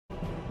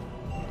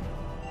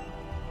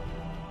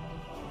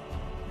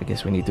I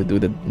guess we need to do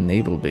the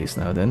naval base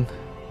now then.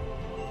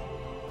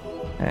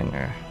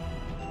 Hangar.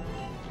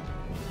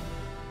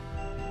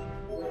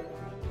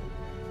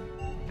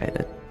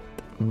 Pilot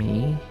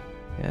me,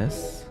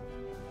 yes.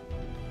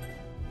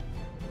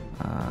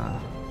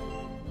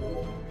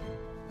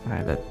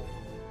 Pilot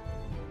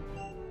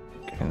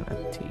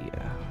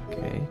Granatia,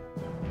 okay.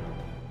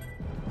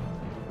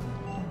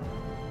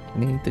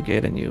 Need to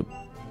get a new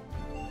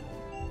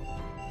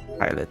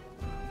pilot.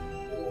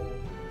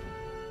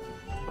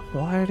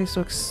 Why are they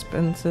so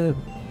expensive?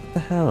 What the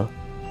hell?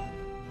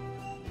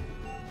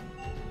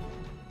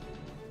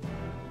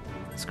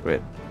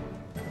 Script.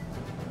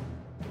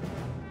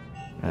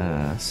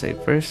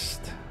 Save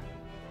first.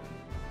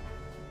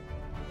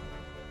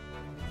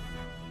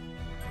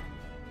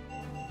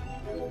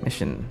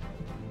 Mission.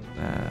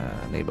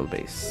 Naval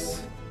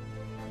base.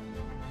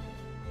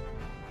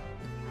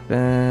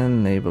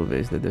 Then naval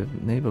base. The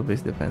naval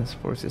base defense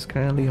force is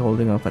currently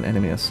holding off an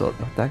enemy assault.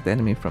 Attack the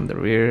enemy from the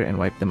rear and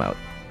wipe them out.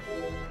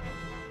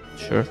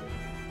 Sure.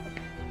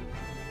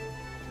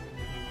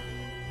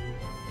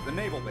 The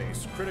naval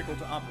base, critical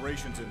to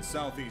operations in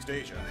Southeast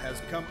Asia,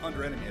 has come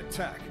under enemy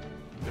attack.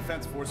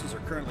 Defense forces are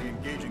currently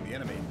engaging the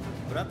enemy,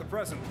 but at the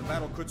present, the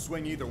battle could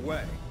swing either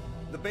way.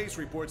 The base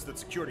reports that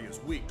security is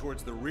weak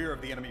towards the rear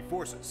of the enemy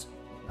forces.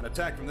 An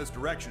attack from this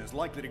direction is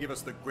likely to give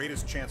us the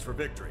greatest chance for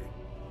victory.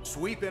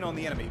 Sweep in on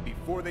the enemy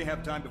before they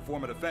have time to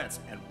form a defense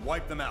and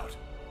wipe them out.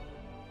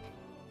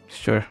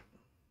 Sure.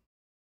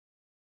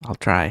 I'll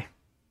try.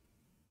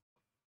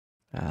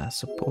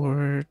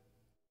 Support.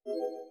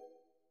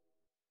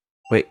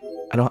 Wait,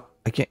 I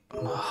can't.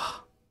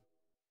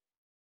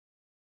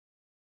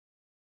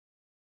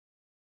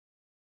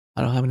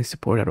 I don't have any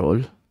support at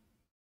all.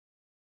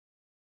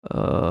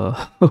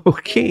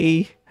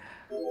 Okay.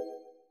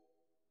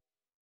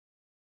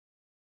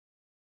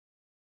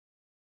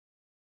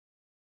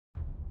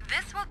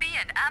 This will be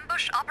an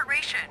ambush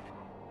operation.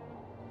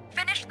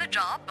 Finish the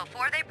job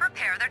before they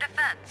prepare their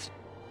defense.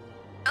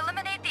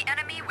 Eliminate the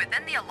enemy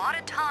within the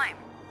allotted time.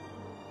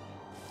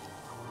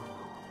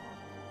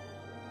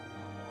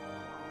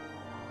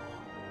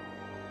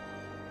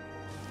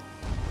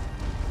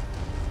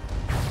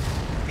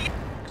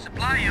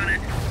 Supply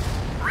unit.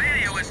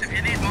 Radio us if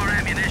you need more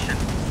ammunition.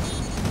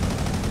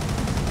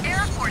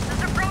 Air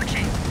forces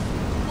approaching.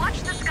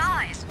 Watch the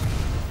skies.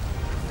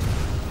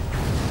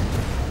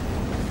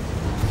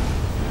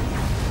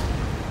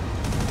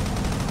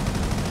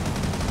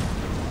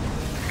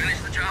 Finish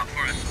the job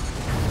for us.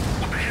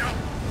 What the hell?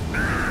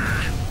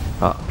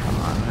 Oh, come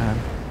on, man.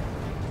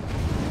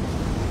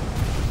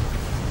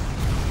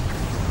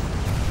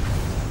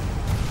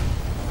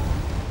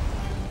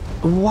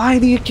 Why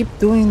do you keep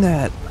doing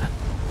that?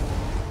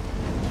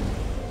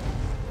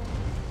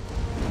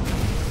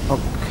 Oh,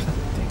 God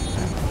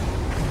dang it.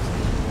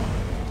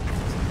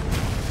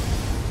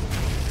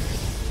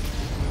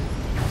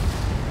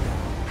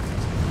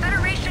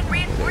 Federation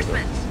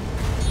reinforcements.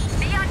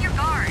 Be on your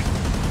guard.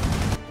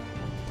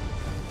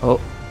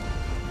 Oh.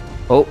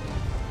 Oh.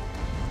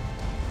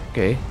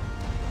 Okay.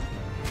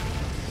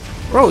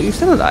 Bro, you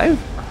still alive?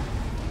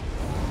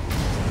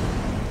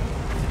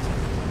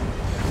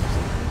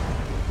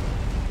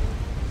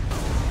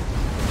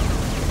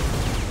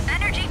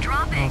 Energy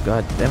dropping. Oh,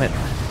 God damn it.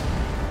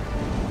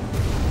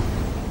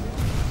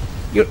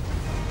 You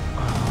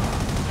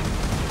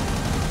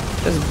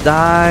just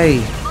die.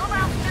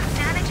 Mobile suit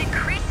damage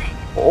increasing.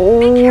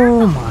 Be Oh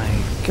careful.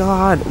 my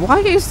God. Why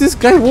is this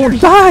guy won't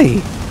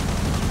die?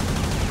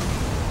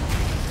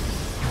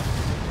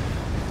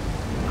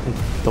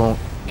 I don't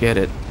get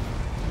it.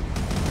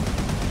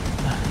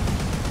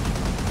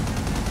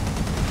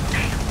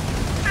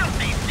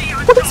 Filthy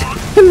Zeon What is dog!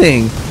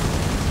 happening?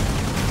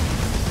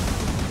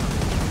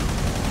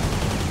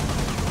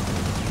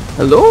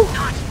 Hello?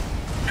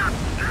 Not.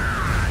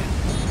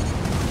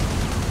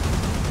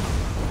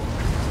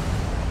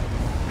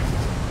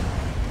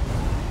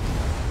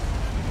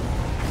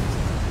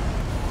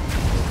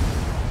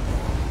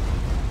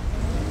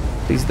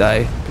 Please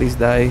die. Please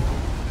die.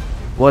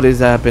 What is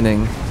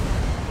happening?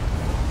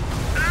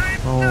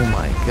 Oh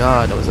my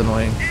God, that was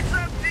annoying. It's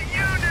up to you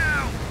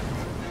now!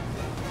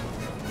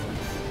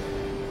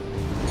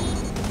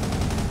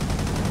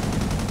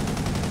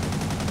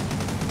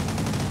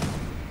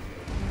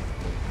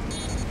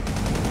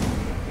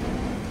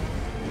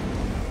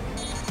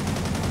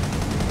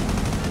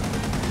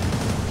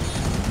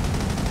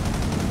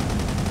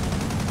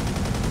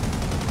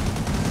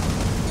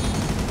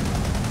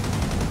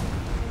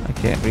 I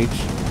can't reach.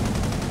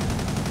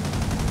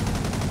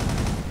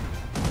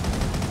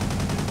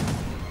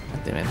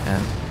 God damn it,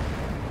 man.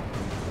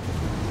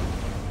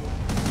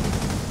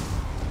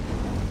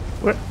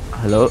 Where?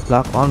 Hello?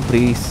 Lock on,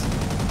 please.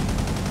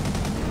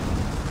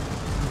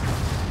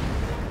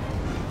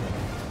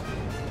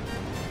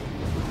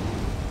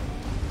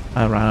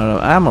 I ran out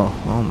of ammo.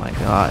 Oh my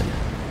God.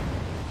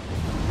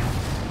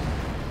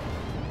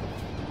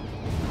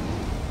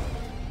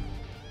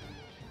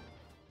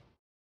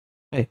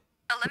 Hey,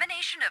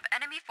 Elimination of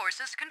enemy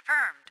forces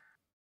confirmed.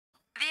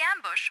 The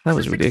ambush that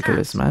was was a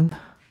ridiculous, success. man.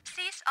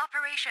 Cease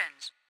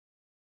operations.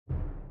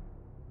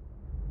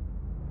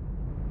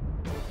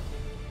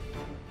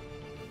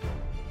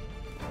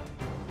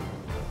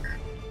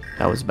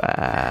 That was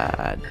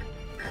bad.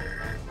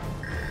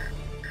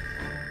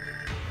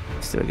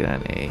 Still get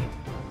an A.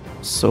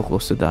 So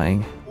close to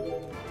dying.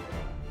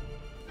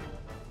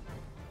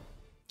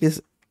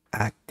 This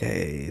act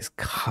is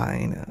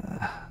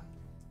kinda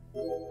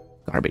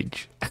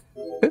garbage.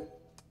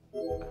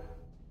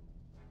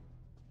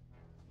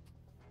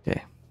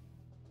 Okay.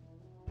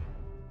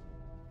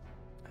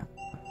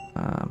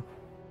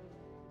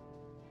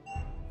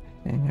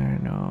 Hanger,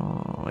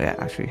 no. Yeah,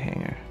 actually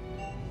hanger.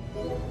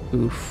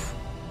 Oof.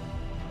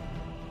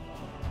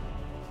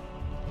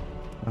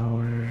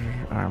 Power,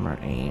 armor,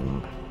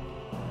 aim.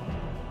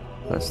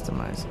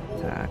 Customize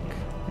attack.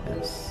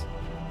 Yes.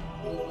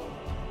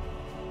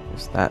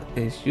 Because that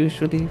is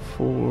usually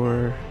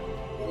for...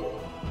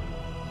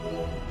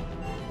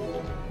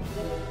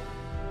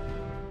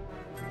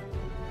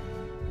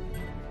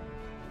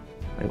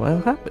 Wait,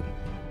 what happened?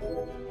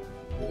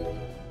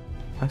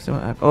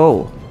 Maximum act.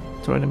 Oh!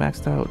 It's already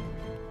maxed out.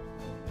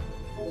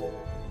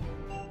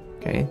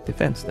 Okay,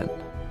 defense then.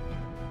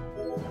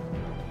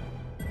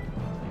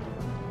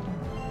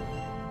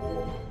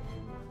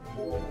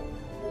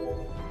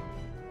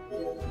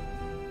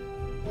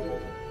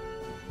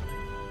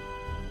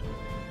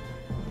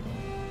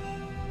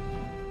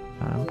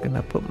 I'm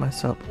gonna put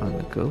myself on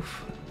the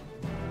goof.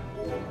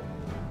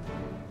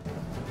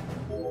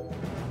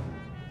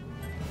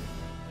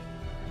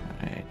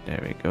 Alright,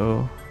 there we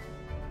go.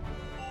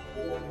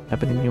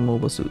 Happening new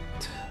mobile suit.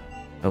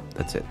 Oh,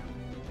 that's it.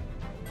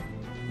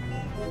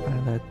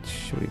 That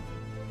should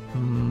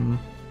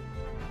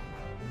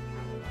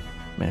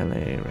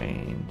melee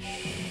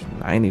range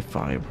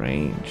 95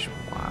 range.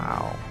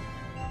 Wow.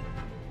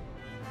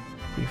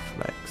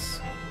 Reflex.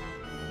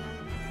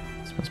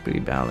 This one's pretty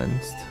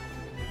balanced.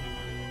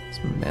 This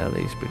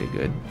melee is pretty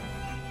good.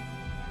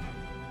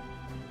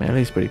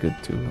 Melee is pretty good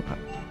too.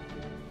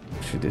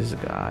 Actually, this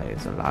guy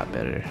is a lot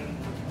better.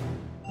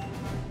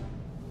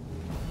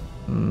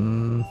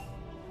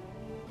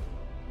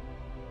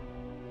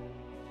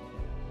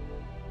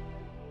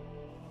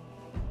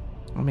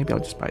 Or maybe I'll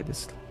just buy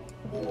this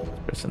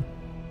person.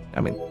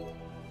 I mean,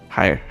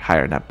 hire,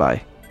 not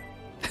buy.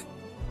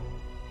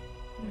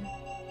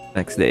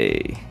 Next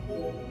day.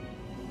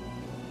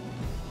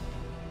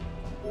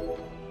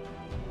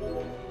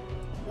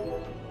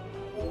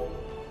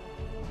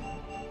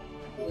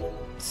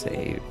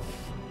 Save.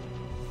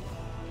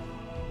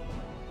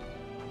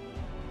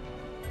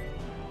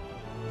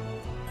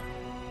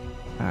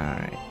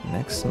 Alright,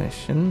 next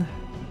mission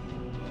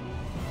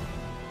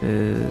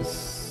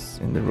is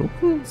in the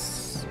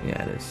ruins?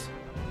 Yeah, it is.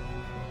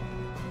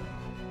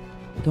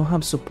 We don't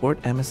have support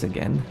MS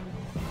again.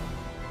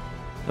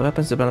 The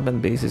weapons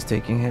development base is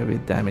taking heavy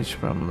damage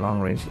from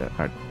long-range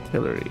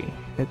artillery.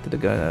 Head to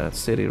the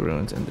city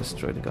ruins and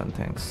destroy the gun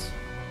tanks.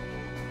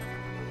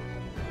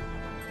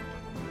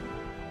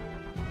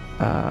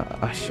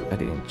 Oh shoot, I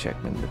didn't check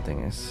when the thing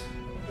is.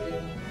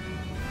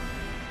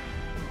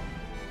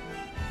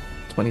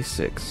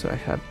 26, so I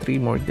have 3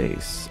 more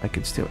days. I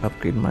could still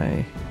upgrade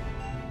my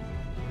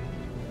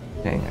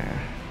hangar.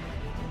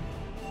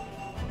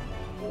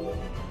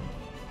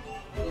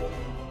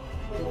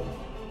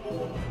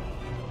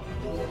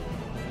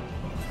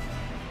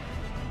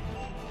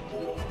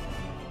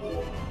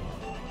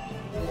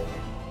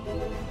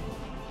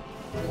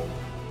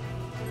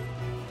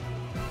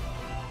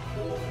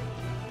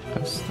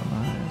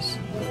 Customize.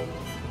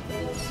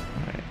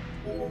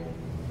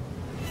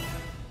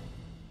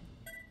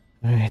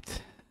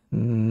 Alright.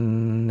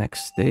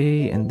 Next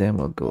day, and then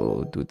we'll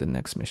go do the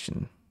next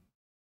mission.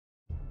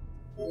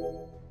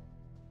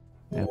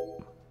 Yep.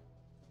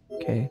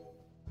 Okay.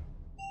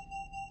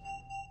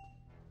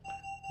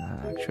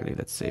 Actually,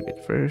 let's save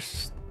it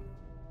first.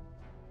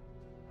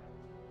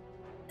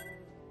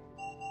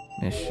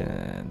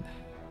 Mission.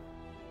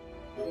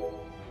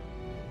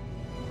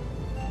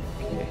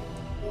 Okay.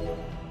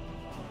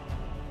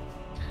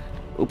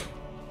 Oop.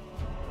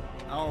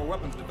 Our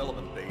weapons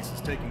development base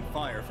is taking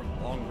fire from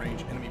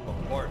long-range enemy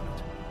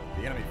bombardment.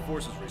 The enemy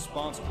forces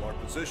responsible are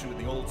positioned in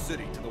the old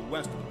city to the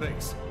west of the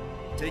base.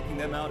 Taking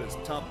them out is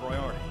top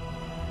priority.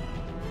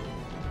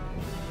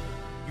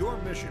 Your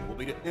mission will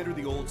be to enter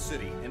the old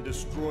city and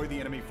destroy the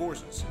enemy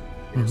forces.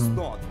 It is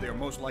thought that they are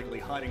most likely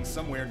hiding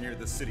somewhere near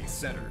the city's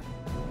center.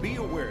 Be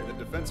aware that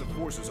defensive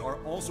forces are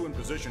also in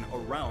position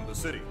around the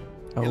city.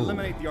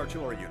 Eliminate the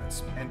artillery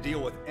units and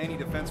deal with any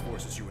defense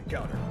forces you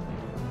encounter.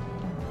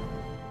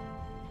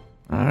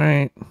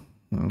 Alright,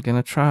 I'm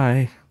gonna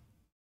try.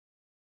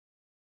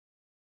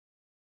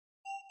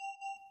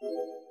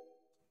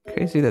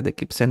 Crazy that they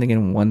keep sending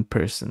in one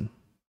person.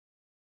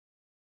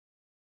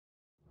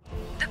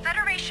 The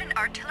Federation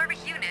artillery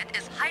unit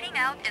is hiding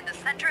out in the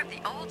center of the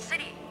old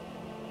city.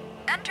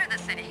 Enter the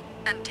city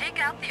and take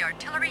out the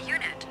artillery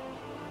unit.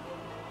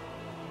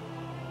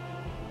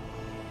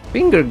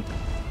 Finger!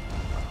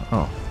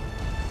 Oh.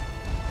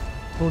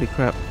 Holy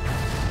crap.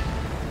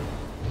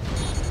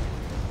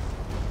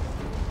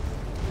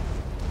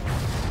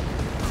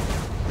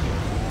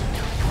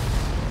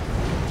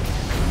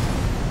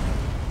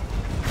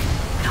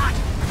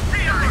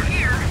 They are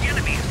here! The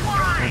enemy is what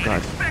I God.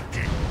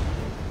 expected!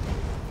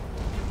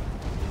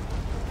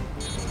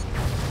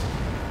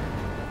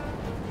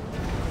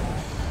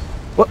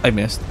 What? I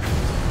missed.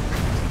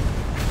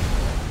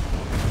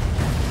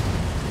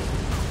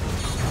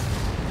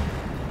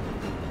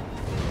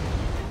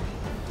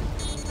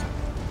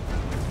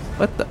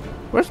 What the?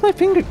 Where's my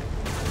finger?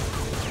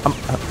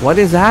 What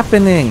is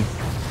happening?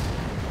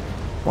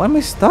 Why am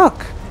I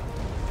stuck?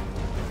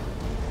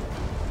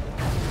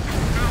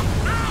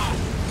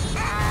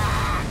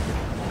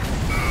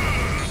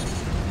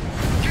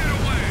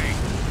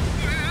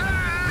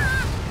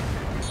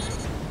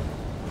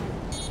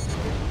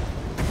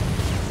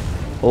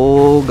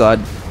 Oh god.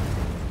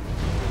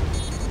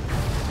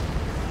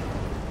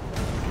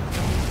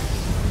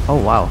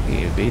 Oh wow,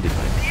 he evaded my.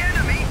 The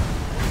enemy?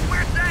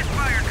 Where's that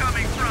fire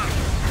coming from?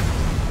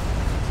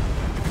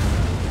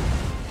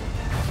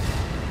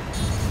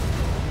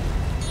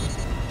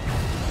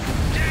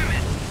 Damn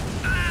it!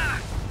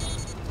 Ah!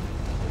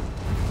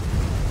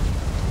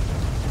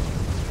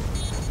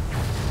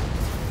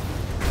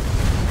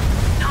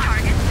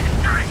 Target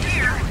not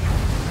here.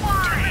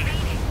 Why?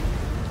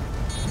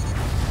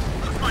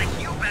 Looks like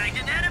you bagged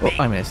an enemy.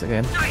 Oh, I missed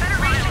again.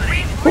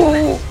 Federation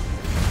Oh,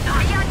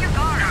 Be on your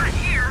guard. not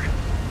here.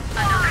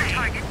 Another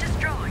target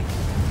destroyed.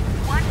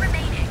 One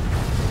remaining.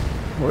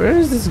 where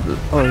is this?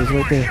 Oh, he's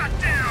right there.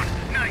 Shut down.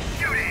 Nice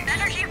shooting.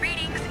 Energy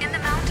readings in the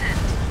mountains.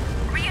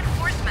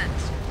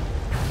 Reinforcements.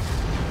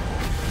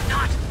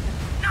 Not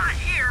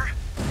here.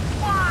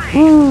 Why?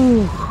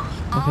 Woo.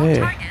 All Okay.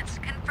 targets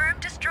confirmed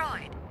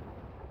destroyed.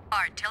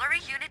 Artillery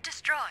unit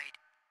destroyed.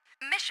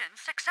 Mission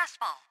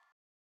successful.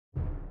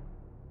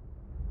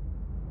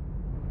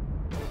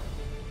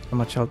 How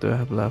much health do I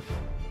have left?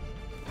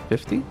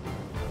 50?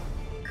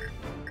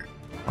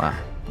 Wow,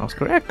 I was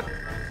correct.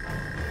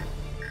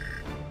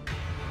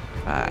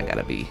 I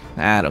gotta be.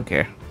 I don't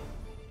care.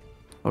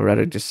 I'd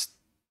rather just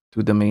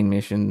do the main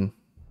mission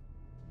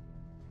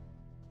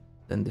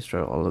than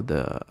destroy all of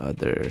the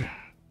other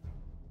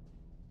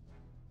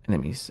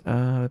enemies.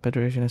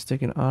 Federation has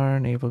taken our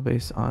naval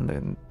base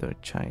on the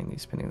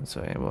Chinese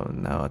peninsula and will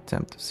now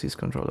attempt to seize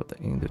control of the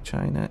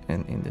Indochina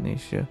and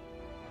Indonesia.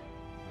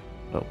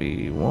 But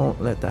we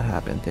won't let that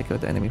happen. Take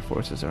out the enemy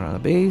forces around the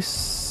base,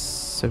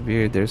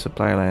 sever their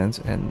supply lines,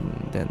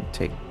 and then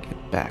take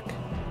it back.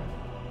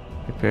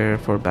 Prepare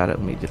for battle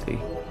immediately.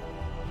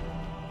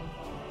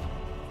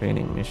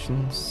 Training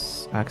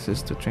missions.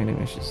 Access to training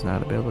missions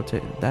not available.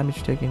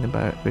 Damage taken in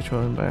the virtual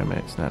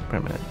environment is not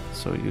permanent,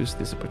 so use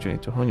this opportunity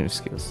to hone your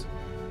skills.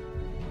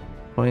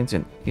 Points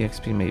in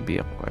EXP may be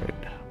acquired.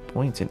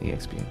 Points in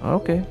EXP.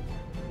 Okay.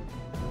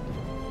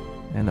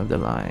 End of the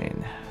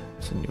line.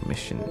 It's a new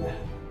mission.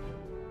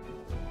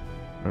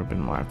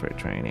 Urban warfare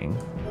training.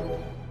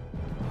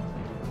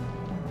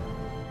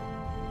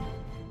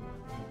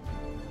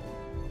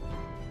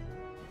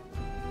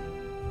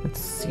 Let's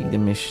see the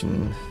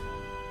mission.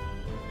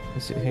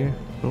 Is it here?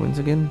 Ruins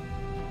again?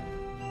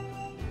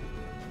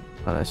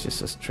 Oh, that's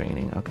just us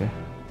training. Okay.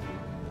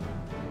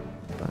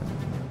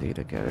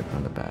 Data gathered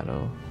from the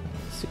battle.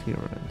 City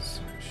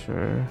ruins.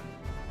 Sure.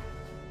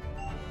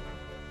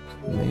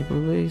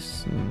 Naval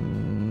base?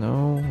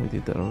 No, we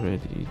did that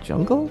already.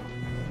 Jungle?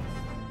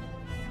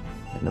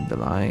 End of the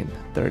line.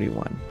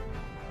 31.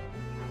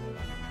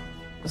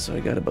 So I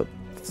got about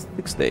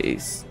 6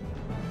 days.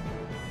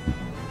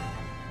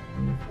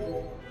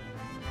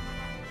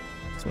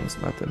 So it's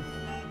nothing.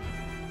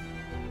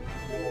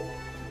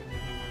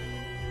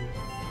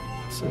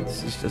 So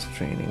this is just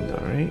training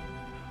though, right?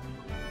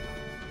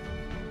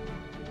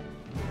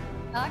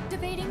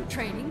 Activating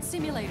training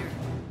simulator.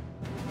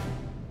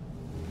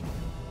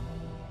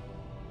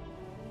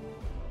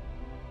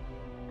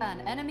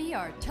 An enemy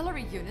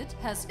artillery unit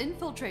has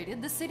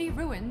infiltrated the city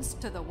ruins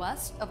to the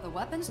west of the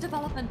weapons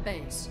development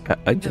base.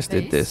 I just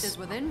the did base this. is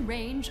within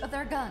range of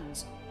their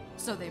guns,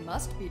 so they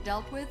must be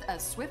dealt with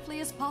as swiftly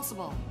as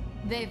possible.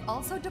 They've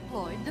also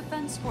deployed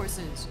defense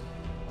forces.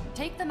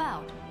 Take them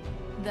out,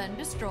 then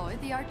destroy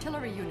the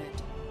artillery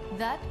unit.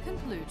 That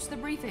concludes the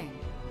briefing.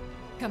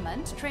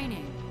 Commence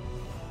training.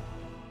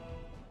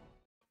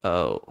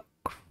 Oh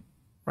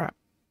crap.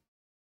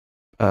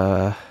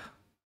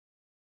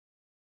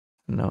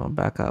 No,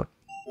 back out.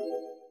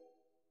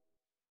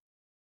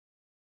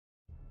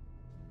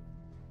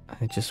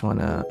 I just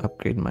wanna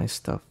upgrade my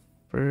stuff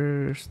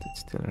first. It's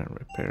still in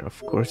repair. Of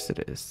course it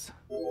is.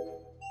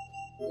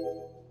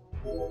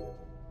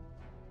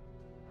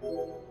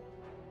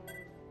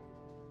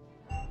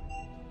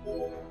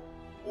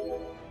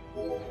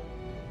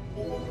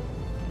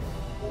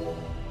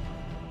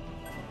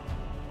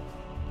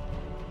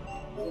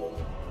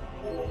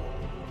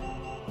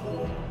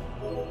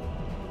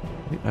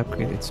 We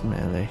upgrade its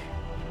melee.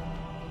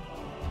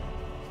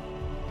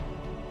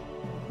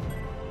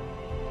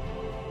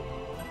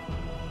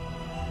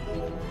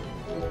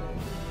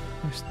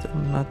 There's still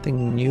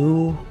nothing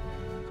new.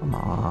 Come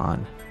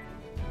on.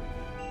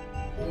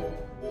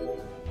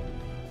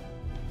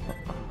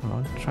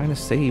 I'm trying to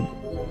save.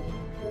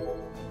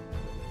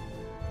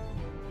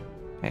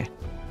 Okay.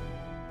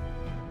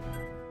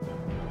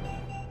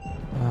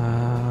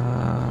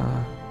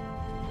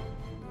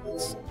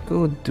 Let's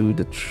go do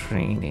the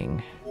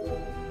training.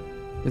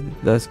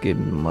 It does give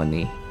me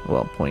money.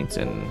 Well, points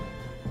and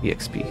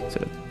EXP, so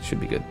it should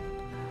be good.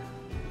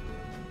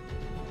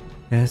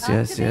 Yes,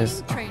 yes,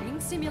 yes. Activating training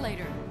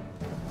simulator.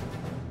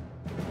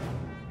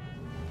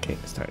 Okay,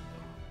 start.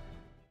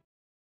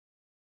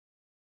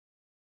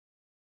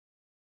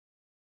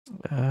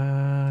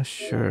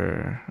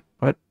 Sure.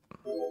 What?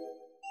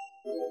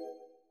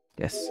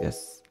 Yes,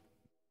 yes.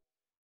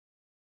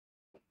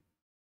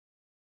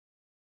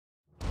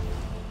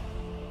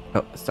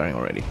 Oh, it's starting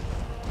already.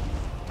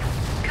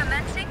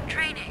 Commencing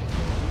training.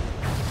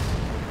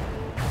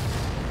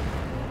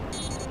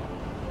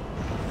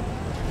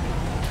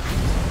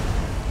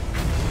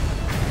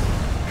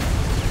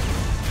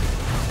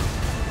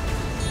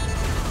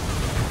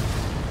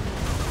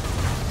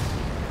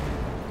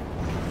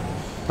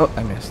 Oh,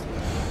 I missed.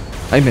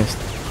 I missed.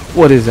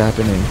 What is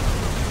happening?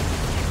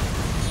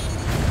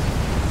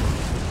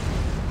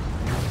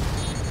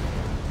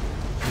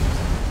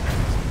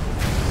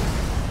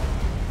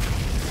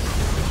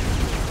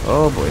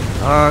 Oh boy.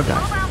 Oh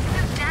gosh. Mobile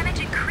suit damage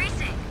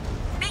increasing.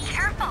 Be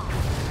careful.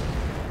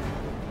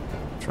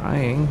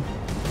 Trying.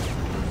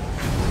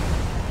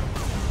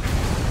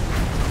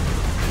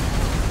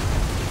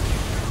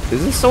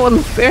 This is so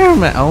unfair,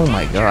 man. Oh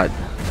my god.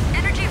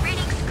 Energy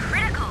readings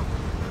critical.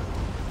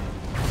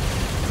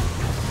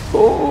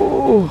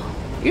 Oh,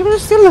 you're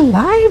still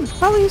alive?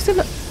 How are you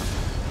still?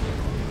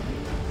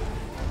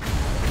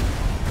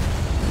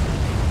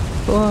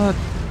 God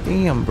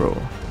damn, bro.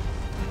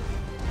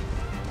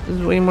 This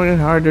is way more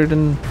harder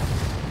than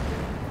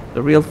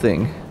the real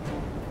thing.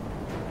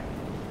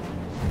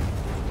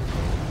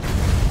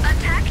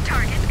 Attack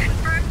target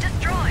confirmed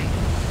destroyed.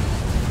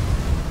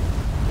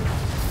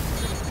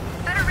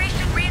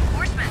 Federation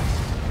reinforcements.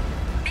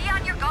 Be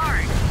on your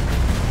guard.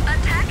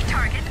 Attack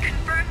target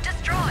confirmed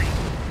destroyed.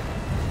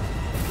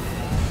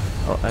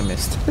 Oh, I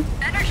missed.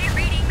 Energy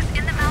readings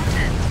in the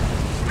mountains.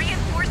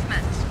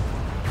 Reinforcements.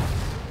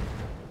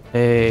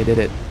 Hey, did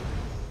it.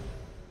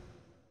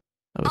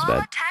 That was All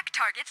bad. attack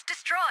targets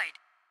destroyed.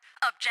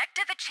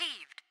 Objective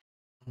achieved.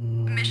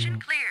 Mission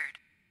cleared.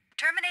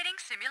 Terminating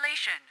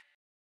simulation.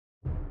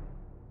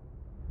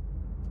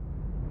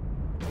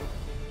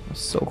 I was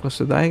so close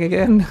to dying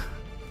again.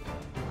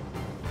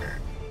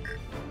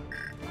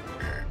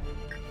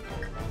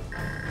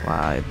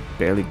 Wow, it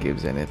barely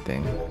gives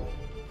anything.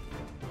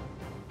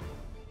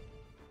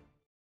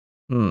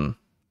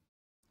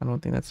 I don't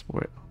think that's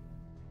worth.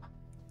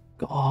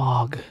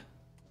 GOG.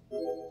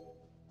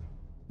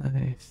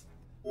 Nice.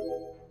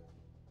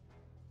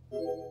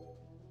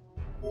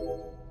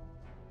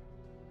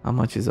 How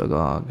much is a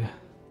GOG?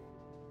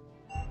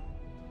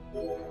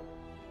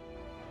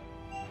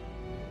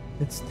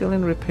 It's still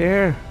in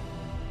repair.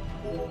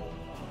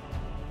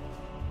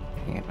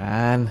 Dang it,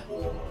 man.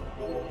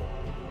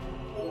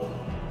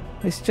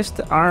 It's just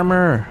the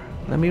armor.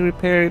 Let me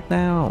repair it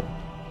now.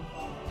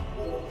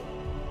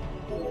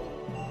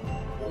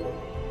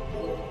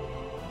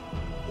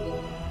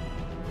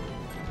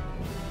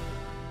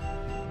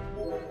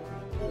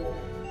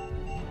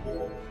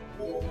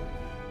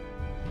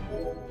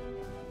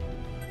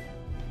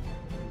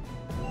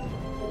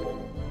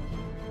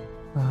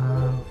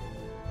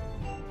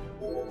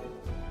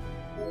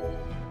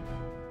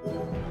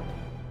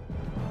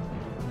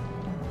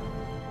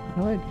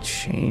 How do I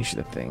change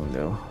the thing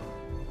though?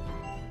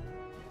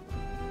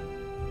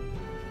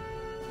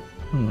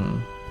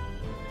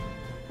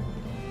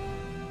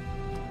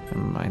 Never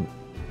mind.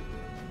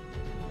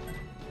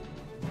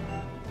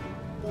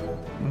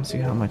 Let's see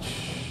how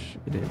much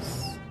it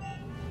is.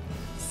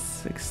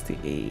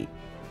 68.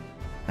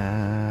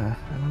 I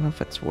don't know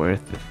if it's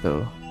worth it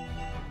though.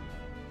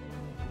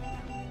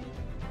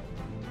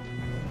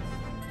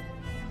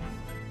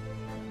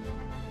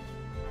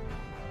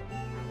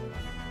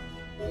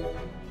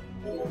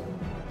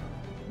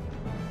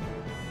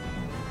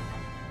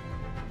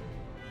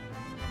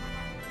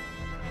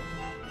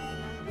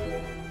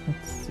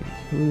 Let's see,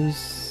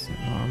 who's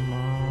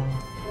normal?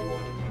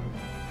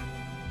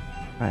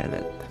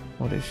 Pilot.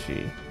 What is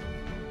she?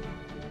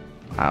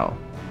 Wow.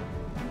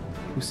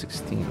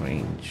 216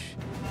 range.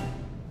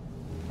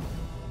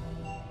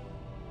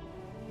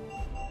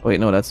 Wait,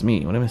 no, that's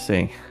me. What am I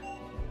saying?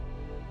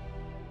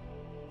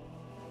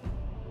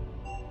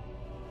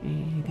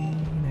 80,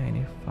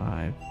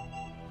 95.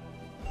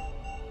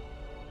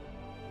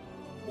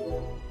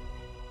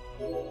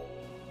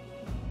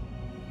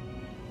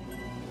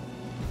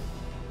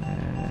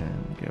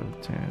 And go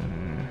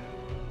turn.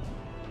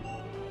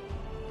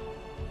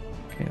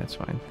 Okay, that's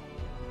fine.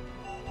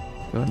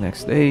 Go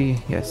next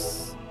day.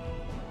 Yes.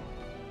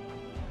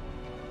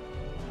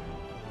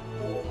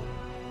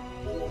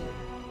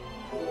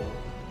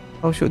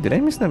 Oh shoot, did I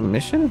miss that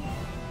mission?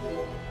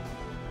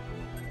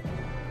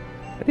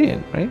 I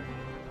didn't, right?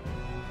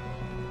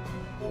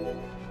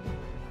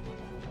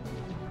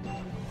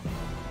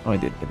 Oh, I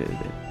did.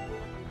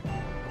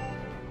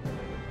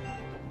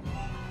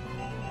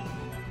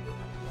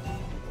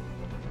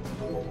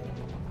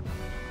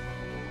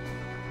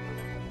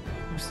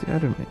 What's the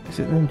other mission? Is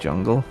it in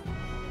jungle?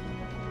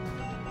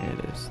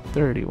 It is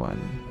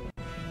 31.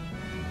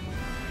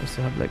 I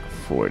still have like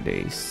 4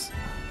 days.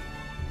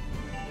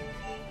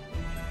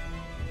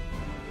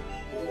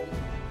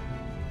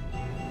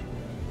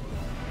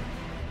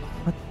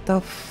 the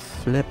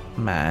flip,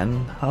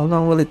 man? How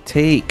long will it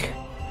take?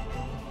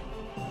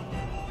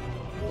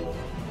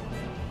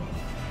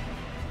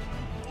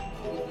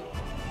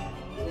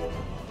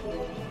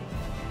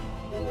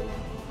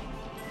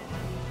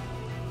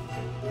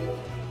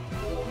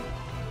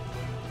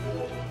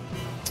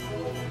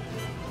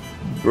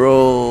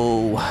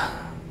 Bro,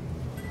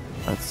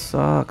 that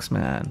sucks,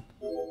 man.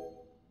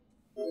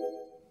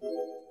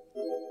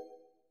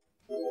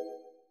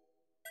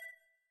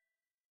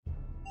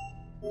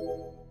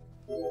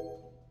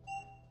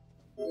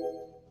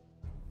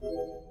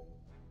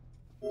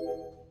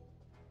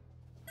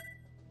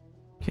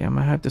 Okay, I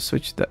might have to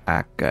switch the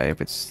act guy if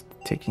it's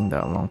taking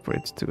that long for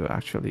it to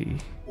actually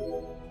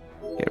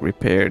get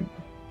repaired.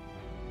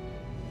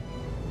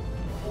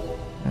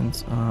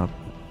 Hands up.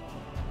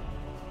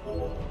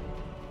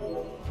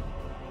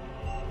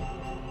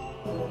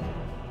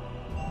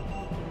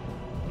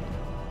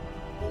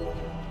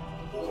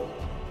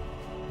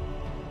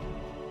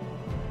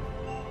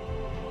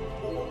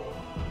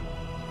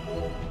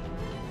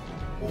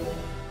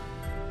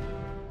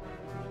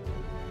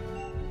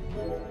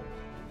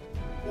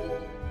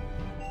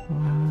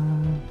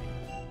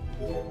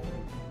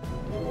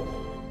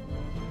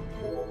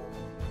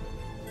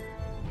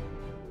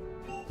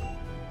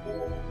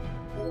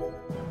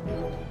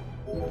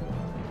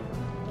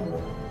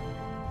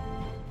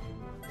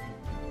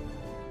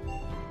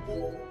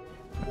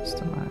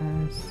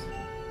 Customize.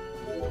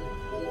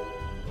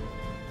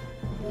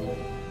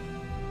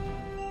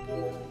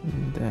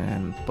 And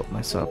then put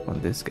myself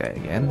on this guy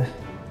again.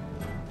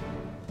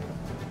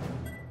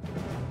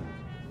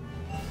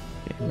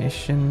 Okay,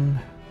 mission.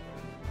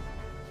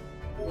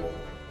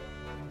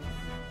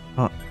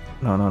 Oh,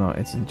 no,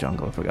 it's in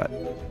jungle, I forgot.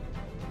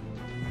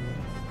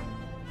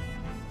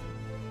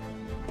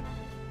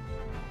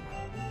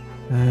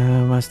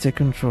 Must take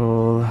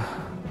control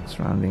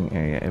surrounding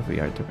area every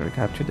yard to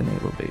capture the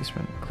naval base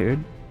when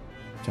cleared.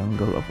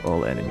 Jungle of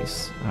all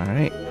enemies.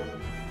 Alright.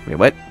 Wait,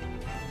 what?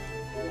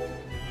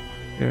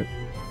 Here.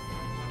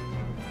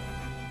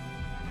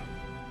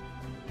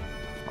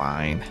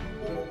 Fine.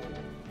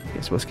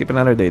 Guess we'll skip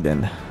another day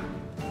then.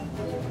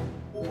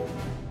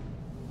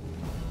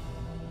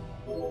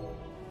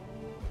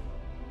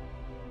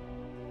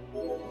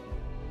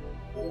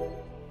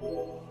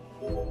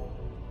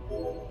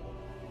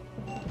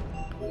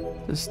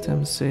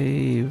 System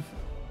save.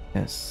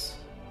 Yes.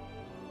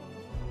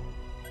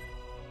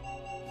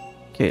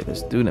 Okay,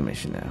 let's do the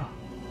mission now.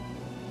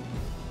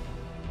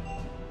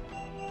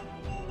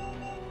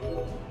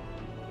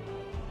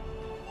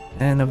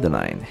 End of the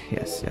line.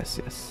 Yes.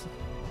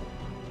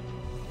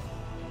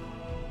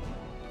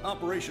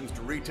 Operations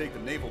to retake the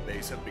naval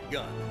base have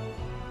begun.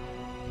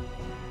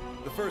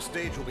 The first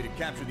stage will be to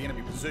capture the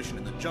enemy position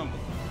in the jungle.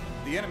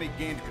 The enemy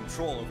gained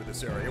control over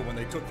this area when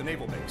they took the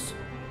naval base,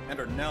 and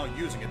are now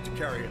using it to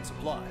carry in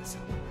supplies.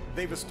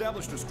 They've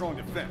established a strong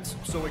defense,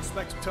 so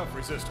expect tough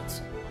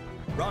resistance.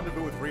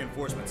 Rendezvous with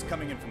reinforcements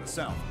coming in from the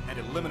south and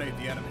eliminate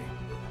the enemy.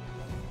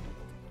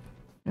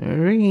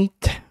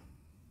 Alright.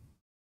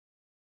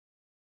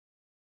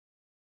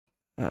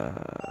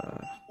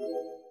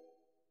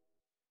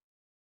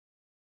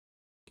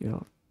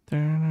 Gil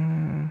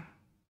Turner.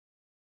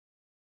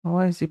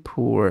 Why is he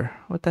poor?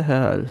 What the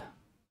hell?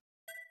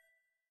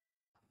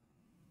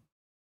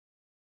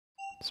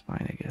 It's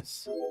fine, I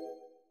guess.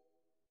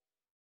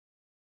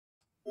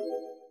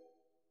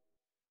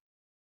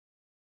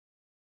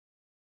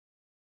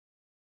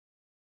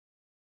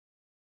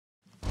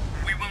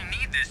 We will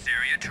need this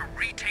area to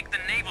retake the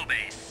naval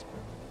base.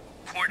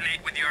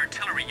 Coordinate with the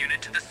artillery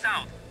unit to the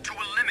south to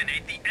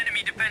eliminate the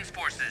enemy defense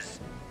forces.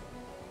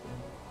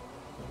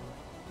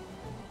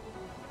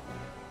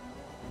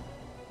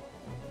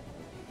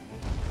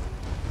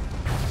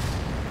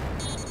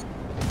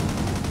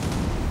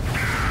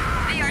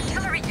 The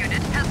artillery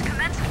unit has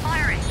commenced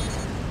firing.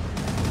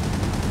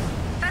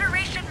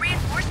 Federation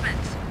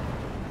reinforcements.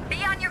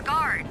 Be on your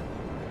guard.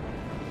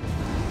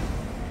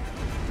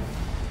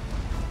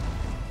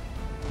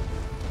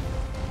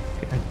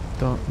 Okay, I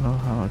don't know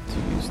how to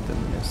use the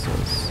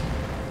missiles.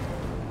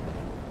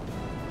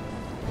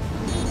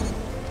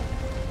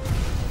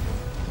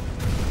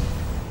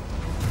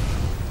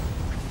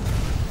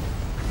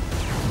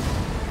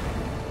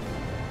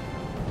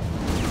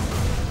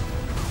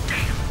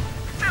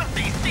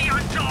 Filthy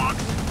Zeon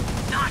dogs!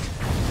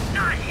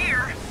 Not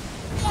here!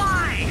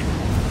 Why?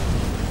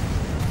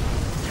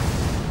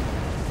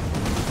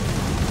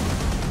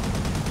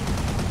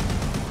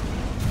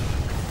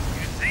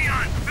 You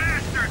Zeon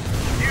bastards!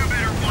 You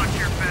better watch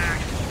your back!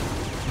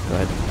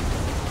 Good.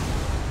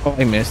 Oh, I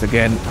missed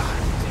again.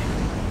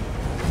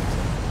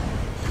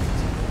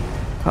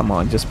 Come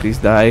on, just please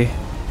die.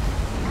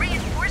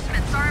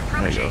 Reinforcements are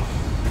There you approaching. go.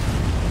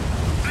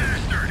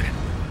 Bastard!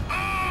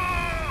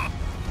 Oh!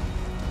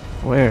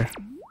 Where?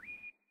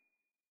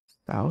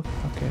 South?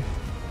 Okay.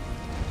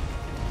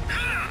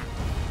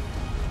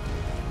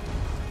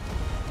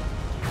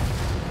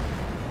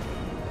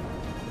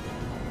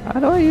 How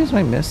do I use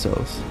my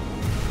missiles?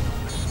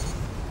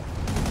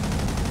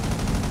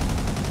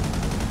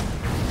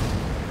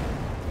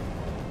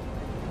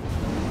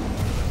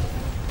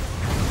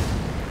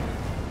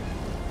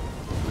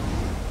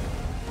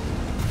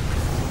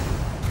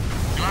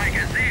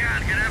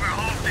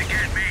 to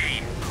get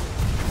me.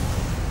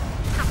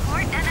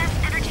 Support NS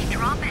energy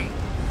dropping.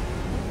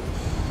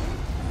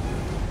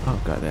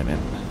 Oh god damn it.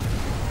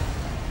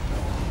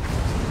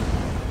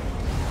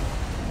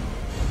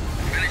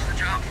 Finish the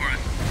job for us.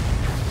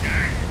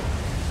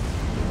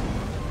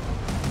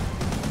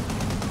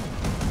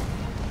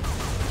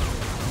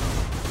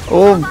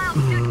 Oh,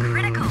 Mobile suit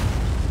critical.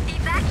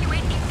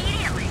 Evacuate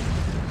immediately.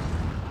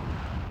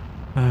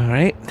 all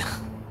right.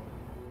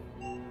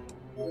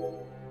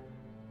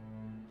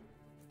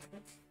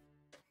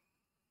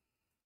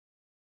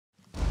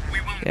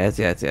 We will Yes,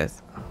 yes,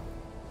 yes.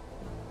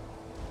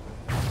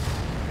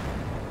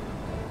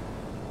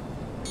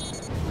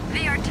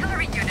 The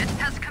artillery unit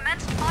has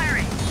commenced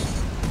firing.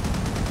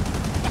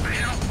 What the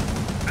hell?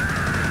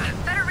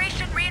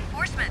 Federation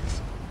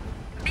reinforcements.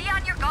 Be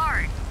on your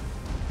guard.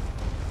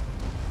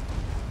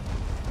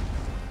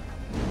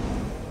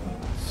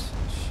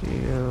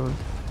 Shield.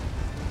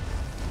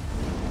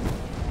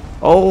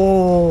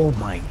 Oh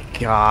my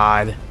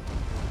god.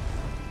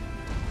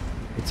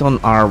 It's on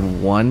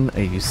R1?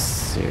 Are you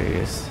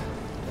serious?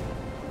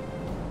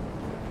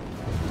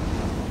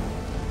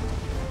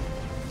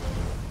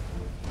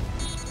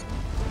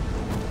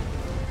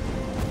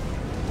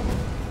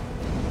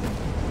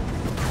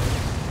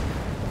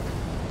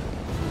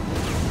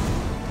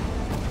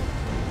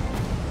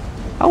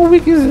 How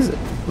weak is this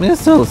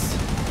missiles?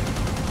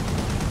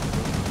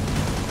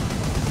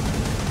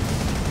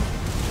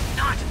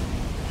 Not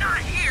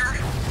here.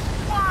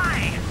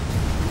 Why?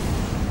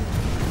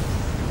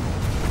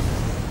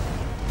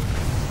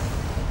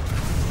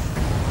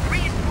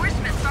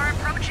 Reinforcements are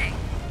approaching.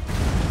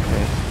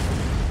 Okay.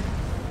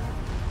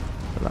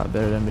 A lot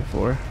better than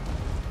before.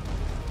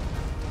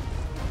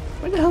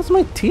 Where the hell's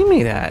my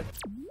teammate at?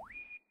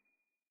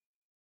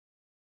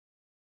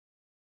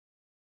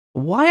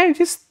 Why I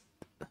just...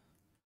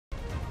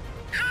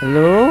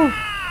 Hello?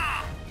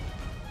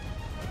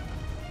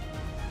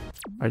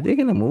 Are they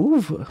gonna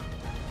move? A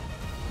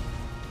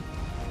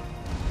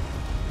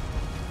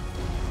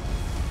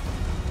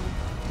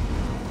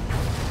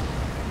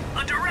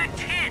direct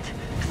hit.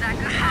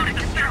 Zaku How did unit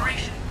the destroyed.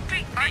 Federation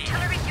beat me?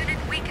 Artillery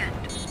unit weakened.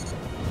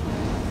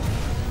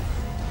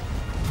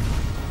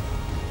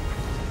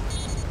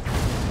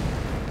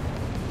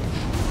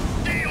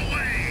 Stay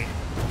away.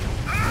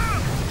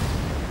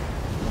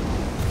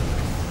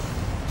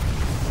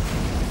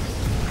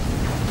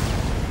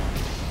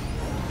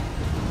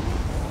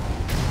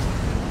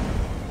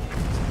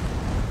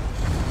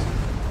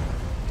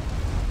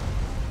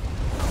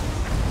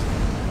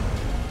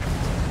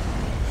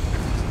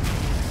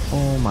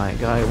 Oh my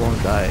god, I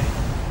won't die.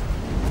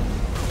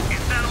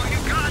 Is that all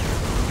you got?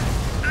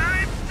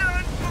 I'm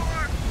done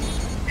for.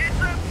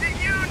 It's up to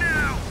you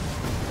now.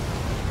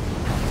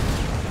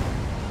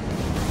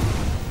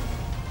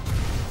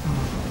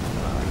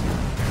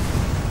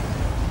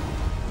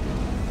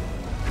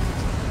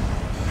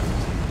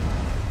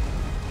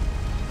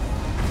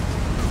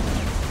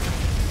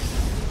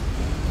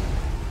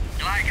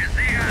 Like a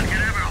Zeon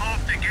could ever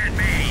hope to get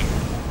me.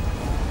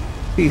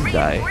 Please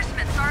die.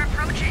 Reinforcements are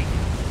approaching.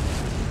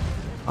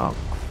 Oh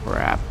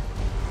crap.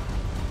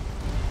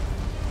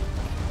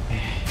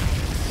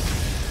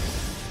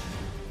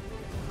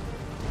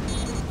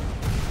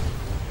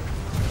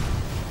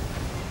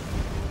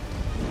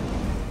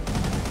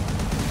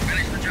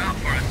 Finish the job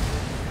for us.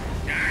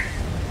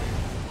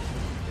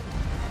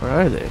 Where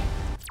are they?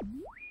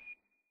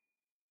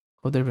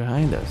 Oh, they're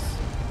behind us.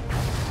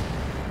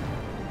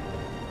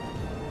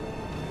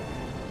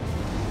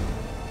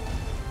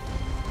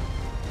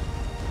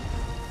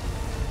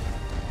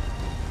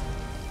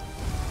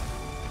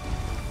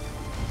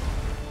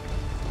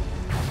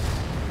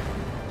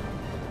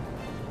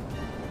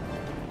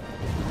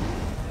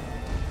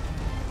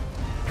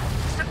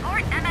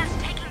 Support MS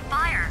taking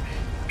fire.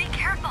 Be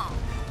careful.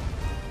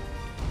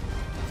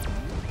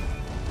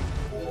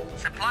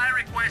 Supply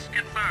request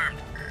confirmed.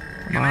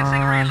 Come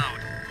Commencing on.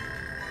 reload.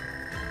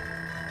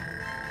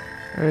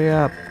 Hurry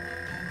up.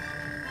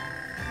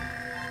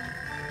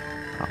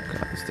 Oh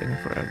god, it's taking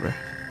forever.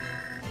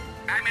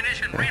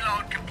 Ammunition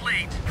reload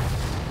complete.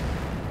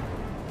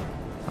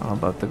 I'm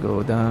about to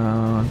go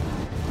down.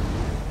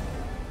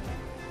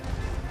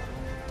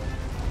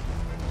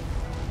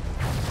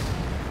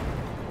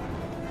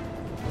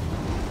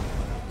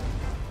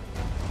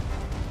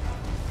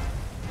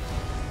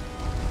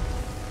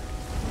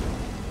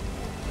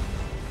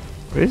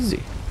 Where is he?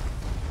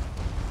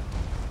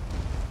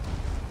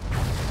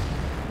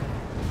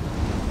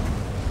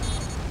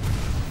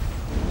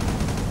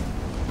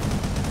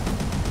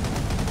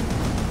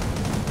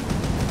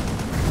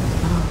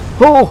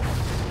 Oh!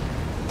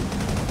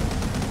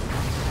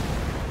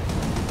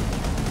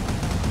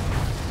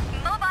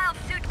 Mobile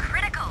suit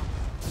critical.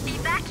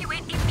 Evacuate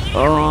immediately.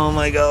 Oh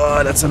my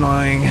god, that's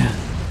annoying.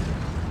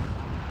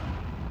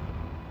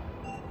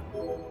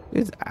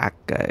 This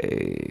Akka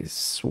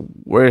is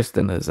worse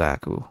than the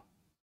Zaku.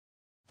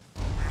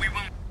 We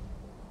will.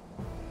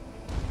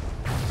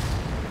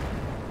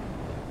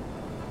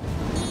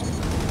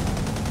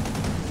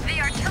 The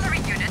artillery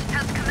unit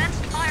has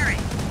commenced firing.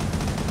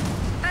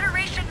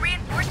 Federation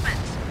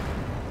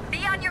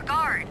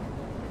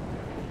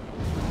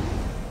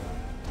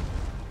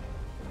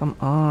Come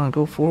on,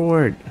 go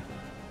forward.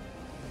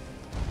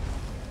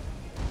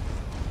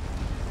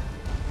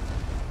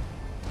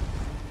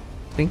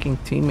 Thinking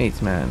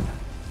teammates, man.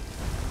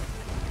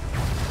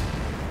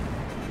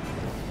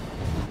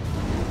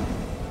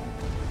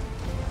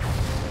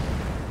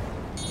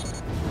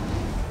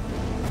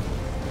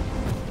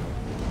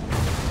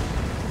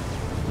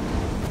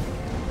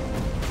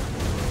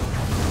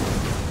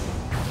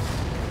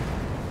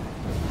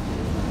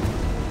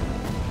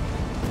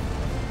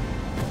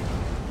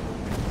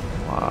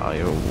 Wow,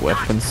 your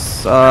weapon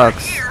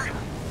sucks.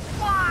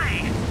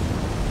 Why?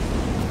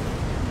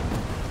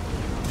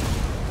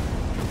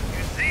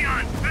 You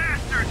Zeon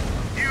bastards!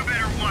 You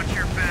better watch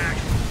your back.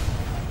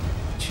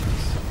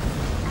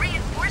 Jeez.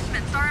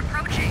 Reinforcements are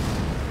approaching.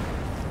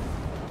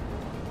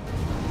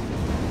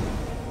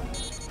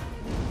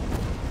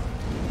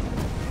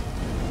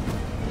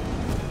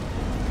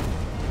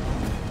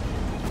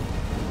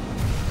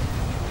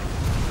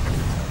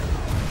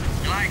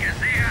 Like a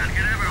Zeon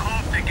could ever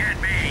hope to get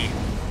me.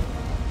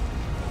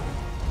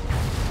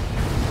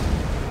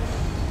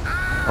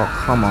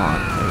 Oh, come on.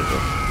 There we go.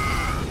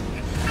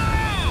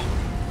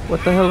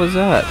 What the hell was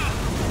that?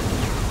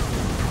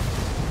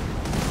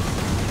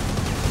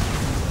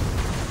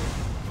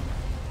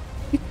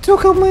 He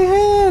took out my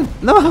hand!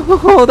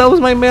 No, that was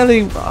my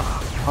melee!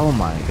 Oh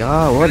my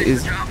god, what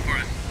is... Job for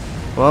us.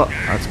 Well,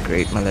 that's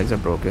great. My legs are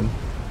broken.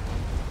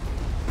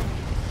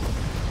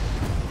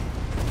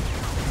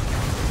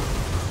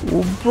 Oh,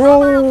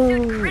 Overall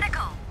suit bro!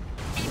 critical.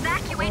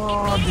 Evacuate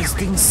Oh, this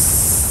immediately. thing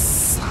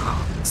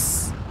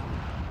sucks.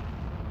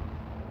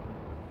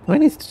 Do I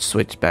need to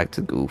switch back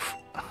to Goof?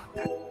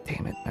 God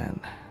damn it, man.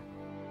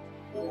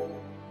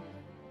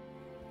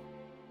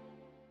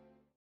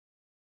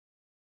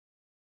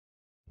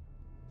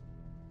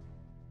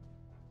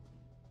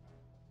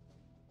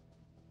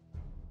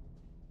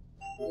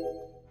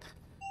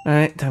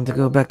 Alright, time to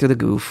go back to the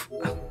Goof.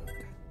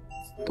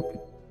 Stupid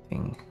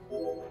thing.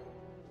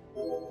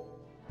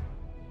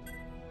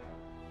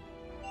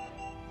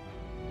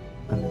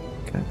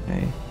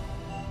 Okay.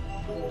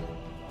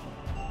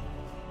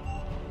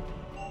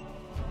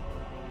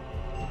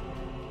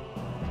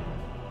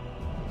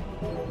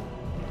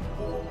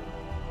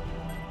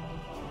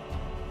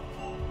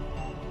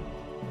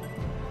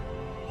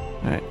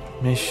 Alright,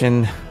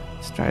 mission.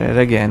 Let's try it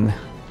again.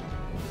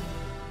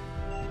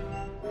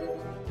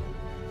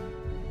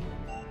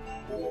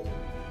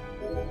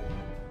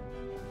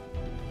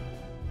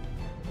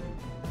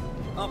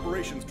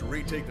 Operations to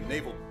retake the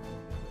naval.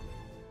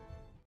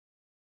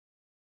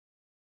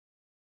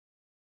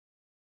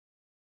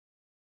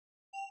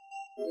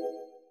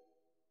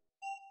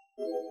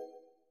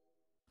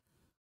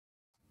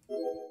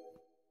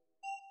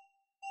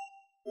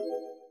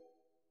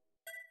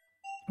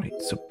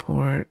 Wait,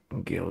 support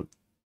guild.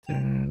 Put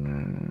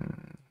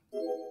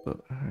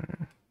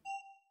her.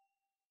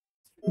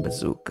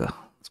 Bazooka.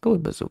 Let's go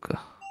with bazooka.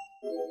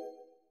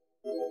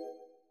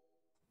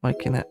 Why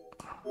can't I?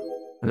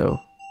 Hello.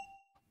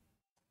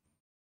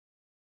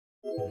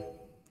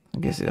 I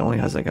guess it only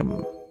has like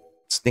a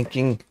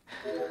stinking.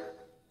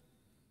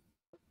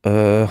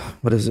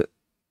 What is it?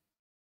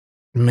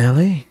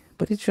 Melee?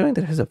 But it's showing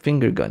that it has a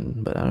finger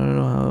gun, but I don't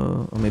know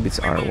how. Or maybe it's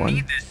We will R1.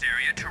 need this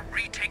area to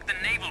retake the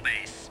naval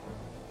base.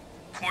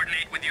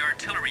 Coordinate with the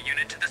artillery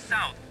unit to the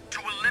south to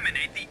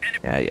eliminate the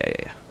enemy.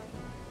 Yeah.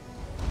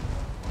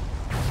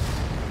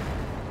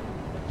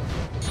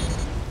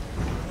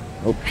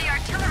 Nope. The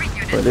artillery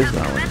unit But it is has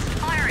that one. commenced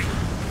firing.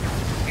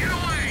 Get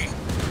away!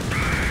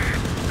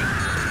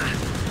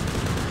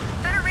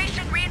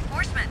 Federation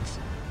reinforcements.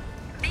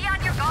 Be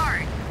on your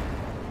guard.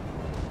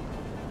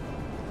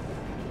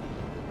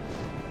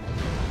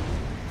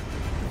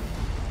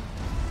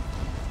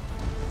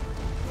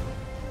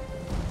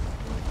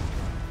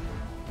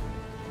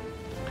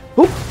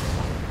 Oop!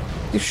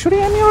 You're shooting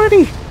at me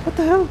already! What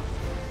the hell?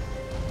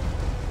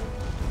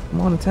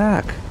 I'm on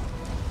attack.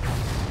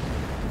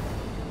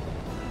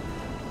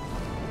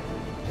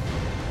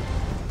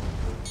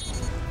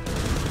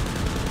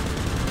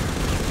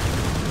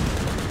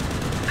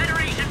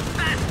 Federation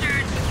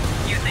bastards!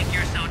 You think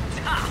you're so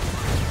tough?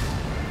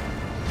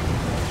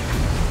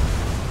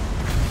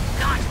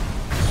 Not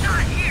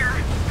here!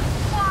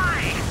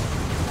 Why?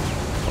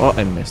 Oh,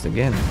 I missed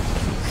again.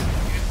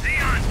 You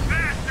Zeon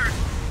bastards!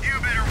 You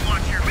better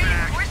watch your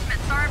back!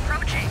 Reinforcements are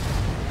approaching.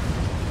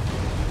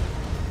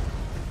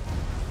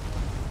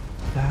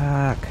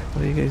 Fuck.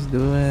 What are you guys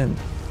doing?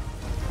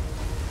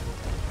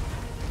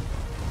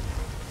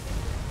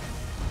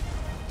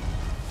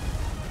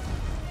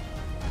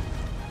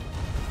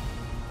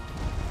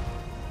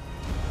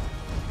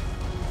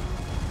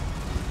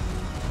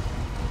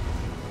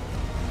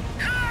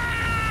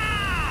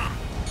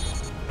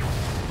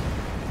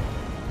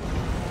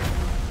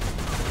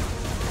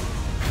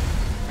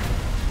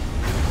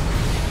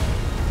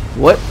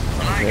 What?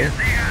 Like Okay. a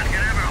Zeon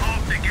can ever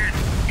hope to get.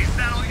 Is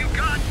that all you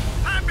got?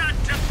 I'm done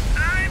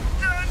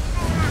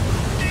for!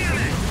 Damn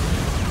it!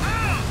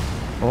 Oh!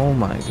 Oh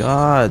my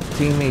god.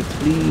 Teammate,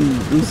 please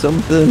do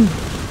something.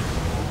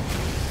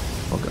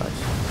 Oh gosh.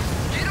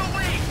 Get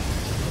away!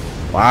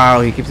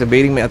 Wow, he keeps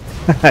evading my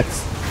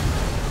attacks.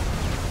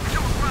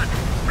 Don't run!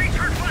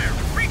 Return fire!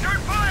 Return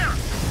fire!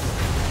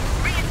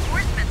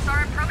 Reinforcements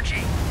are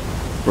approaching.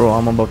 Bro,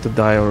 I'm about to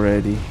die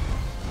already.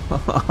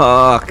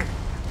 Fuck.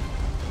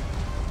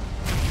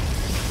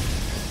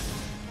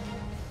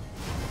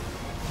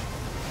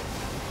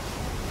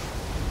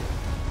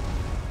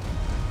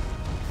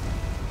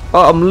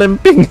 Oh, I'm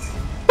limping.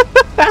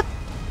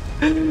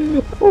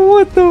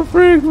 What the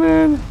frick,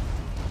 man?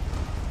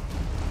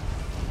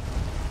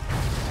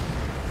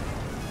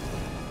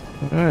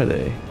 Where are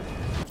they?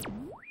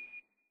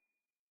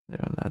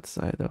 They're on that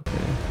side,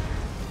 okay.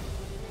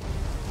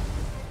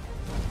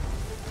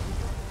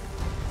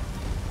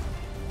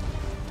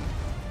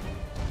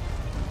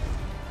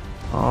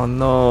 Oh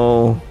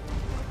no.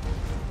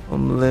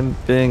 I'm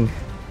limping.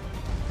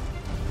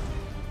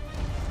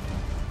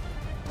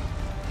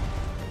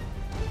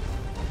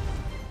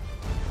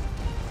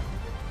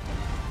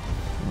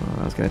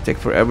 Oh, it's gonna take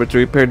forever to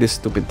repair this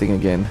stupid thing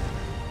again.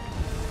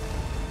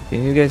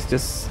 Can you guys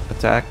just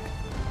attack?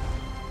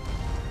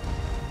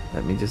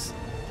 Let me just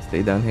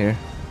stay down here.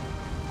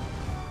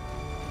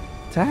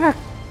 Attack!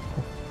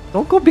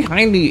 Don't go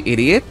behind me, you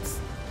idiots!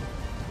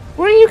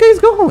 Where are you guys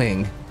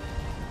going?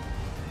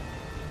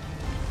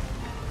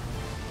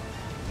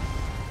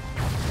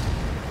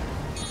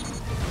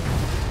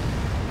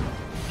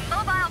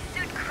 Mobile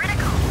suit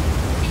critical.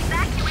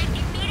 Evacuate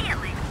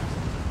immediately.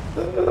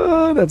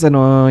 Oh, that's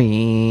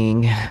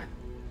annoying.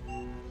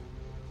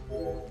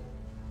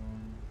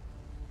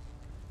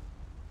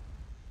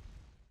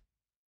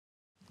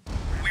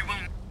 We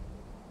will...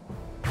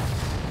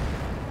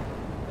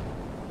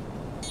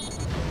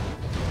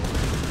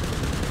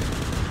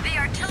 The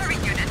artillery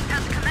unit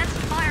has commenced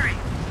firing.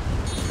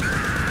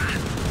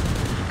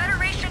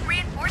 Federation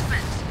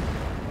reinforcements.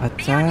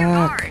 Be on your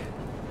Attack! guard.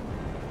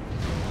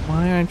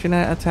 Why aren't you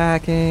not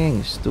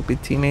attacking,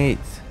 stupid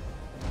teammates?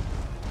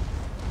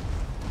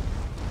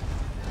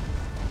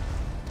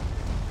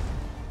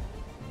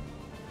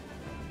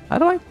 How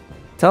do I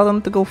tell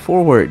them to go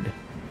forward?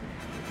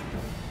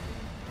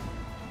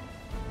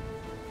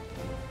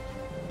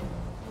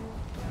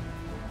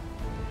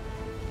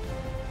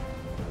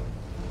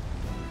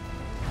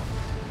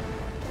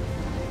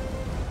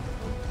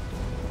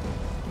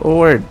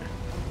 Forward.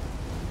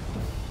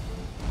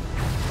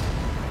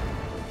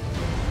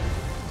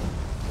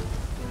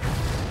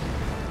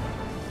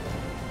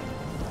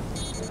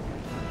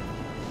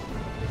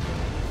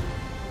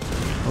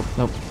 Oh,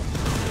 nope.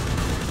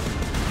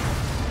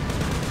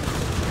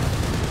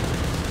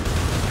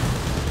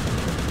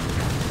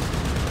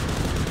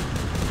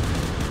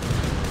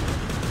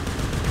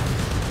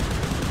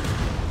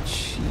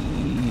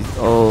 Jeez.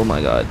 Oh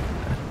my god.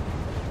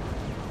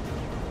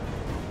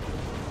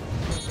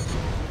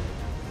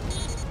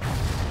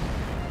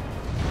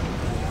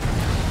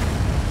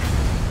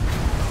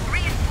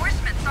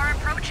 Reinforcements are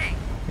approaching.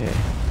 Yeah.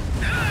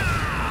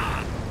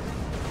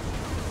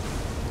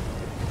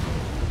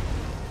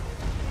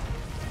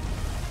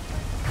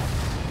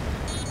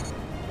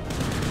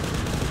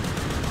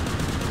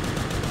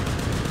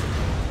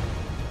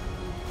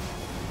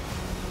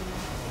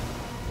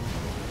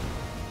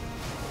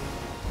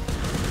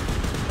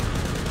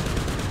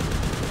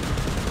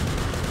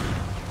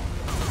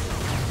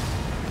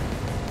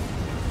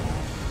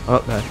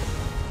 Oh god.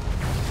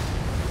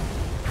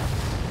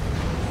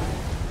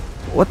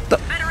 What the?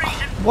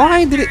 Federation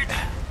Why did it?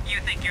 bastards! You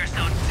think you're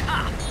so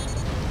tough?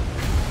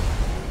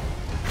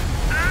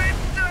 I'm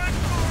done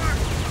for!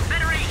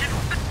 Federation,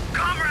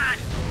 comrade!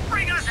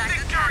 Bring us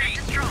Sector victory! turret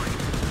destroyed.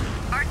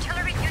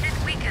 Artillery unit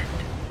weakened.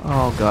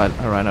 Oh god,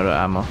 I ran out of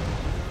ammo.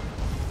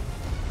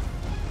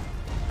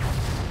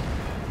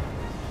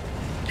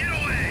 Get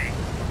away!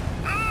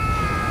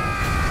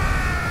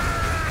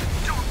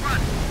 Don't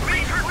run!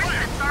 Return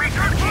Reinforcements fire! are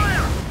Return approaching.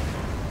 fire!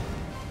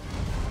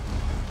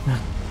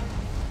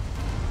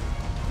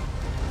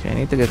 Okay, I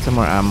need to get some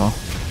more ammo.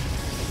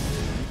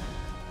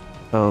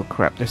 Oh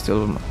crap, there's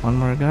still one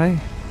more guy.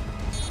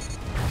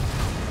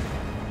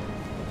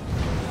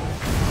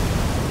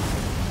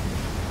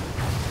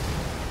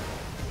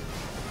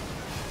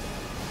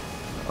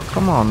 Oh,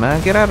 come on,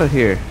 man, get out of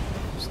here.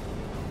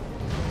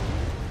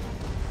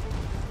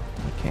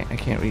 I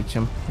can't reach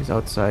him. He's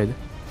outside.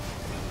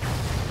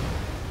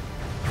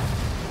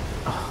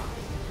 Oh.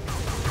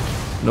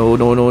 No,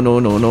 no, no, no,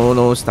 no, no,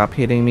 no, stop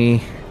hitting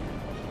me.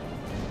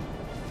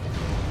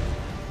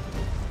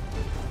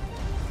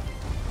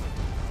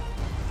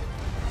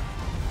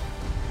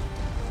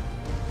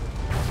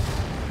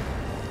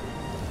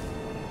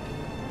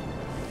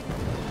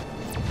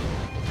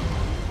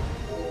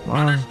 Come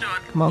on, Understood.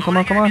 come on, come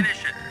on, come on.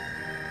 Ammunition.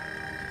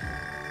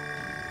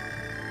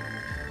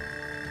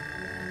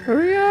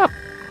 Hurry up!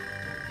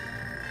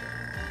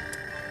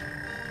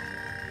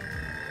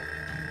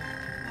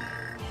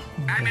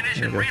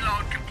 Ammunition There we go.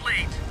 reload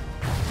complete.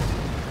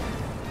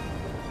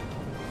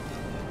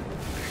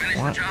 Finish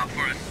What? the job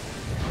for us.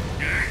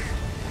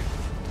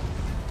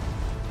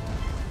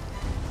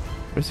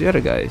 Where's the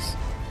other guys?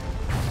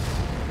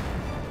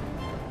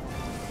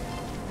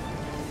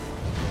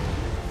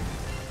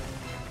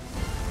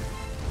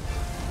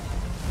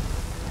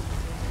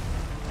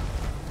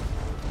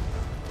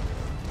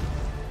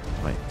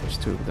 Wait, there's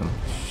two of them.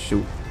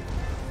 Shoot.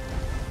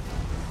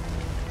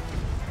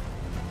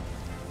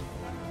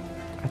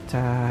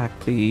 Attack,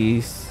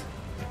 please.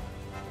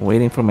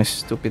 Waiting for my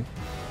stupid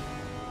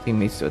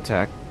teammates to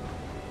attack.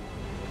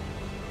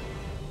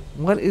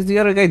 What is the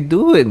other guy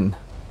doing?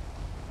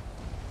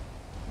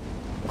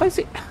 Why is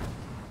he?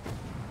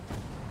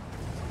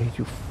 Hey,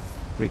 you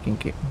freaking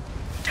kid.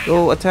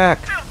 Go attack.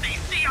 Filthy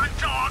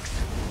Zeon dogs!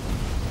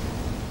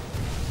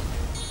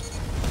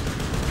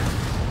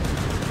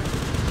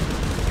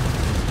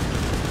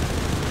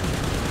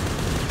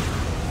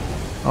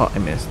 Oh, I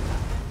missed.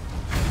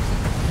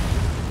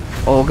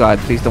 Oh god,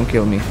 please don't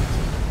kill me. The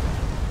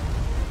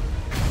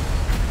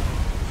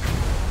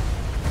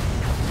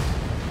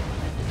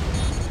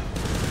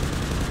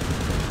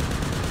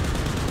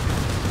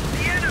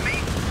enemy?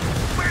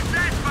 Where's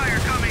that fire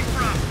coming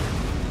from?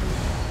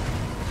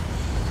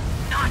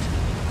 Not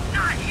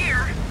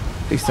here!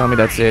 Please tell me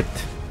that's it.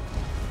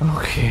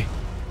 Okay.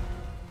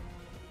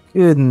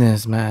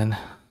 Goodness, man.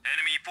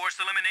 Enemy force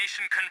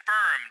elimination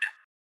confirmed.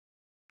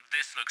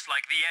 This looks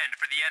like the end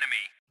for the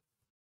enemy.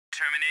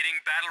 Terminating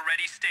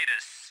battle-ready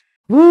status.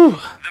 Woo!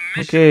 The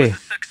mission Okay. was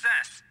a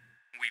success.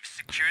 We've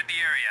secured the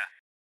area.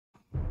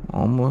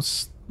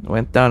 Almost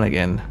went down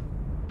again.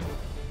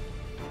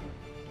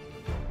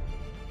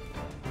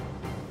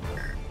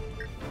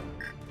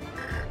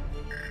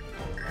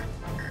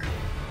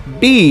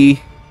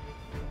 B.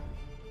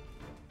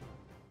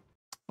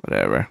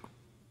 Whatever.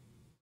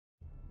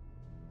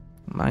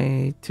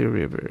 Mighty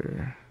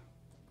River.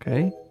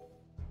 Okay.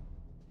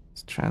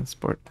 Let's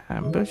transport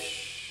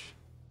ambush.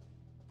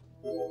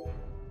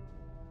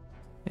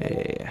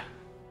 Yeah.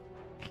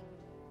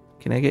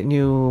 Can I get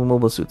new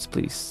mobile suits,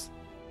 please?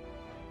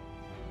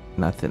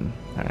 Nothing.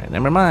 Alright,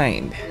 never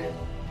mind.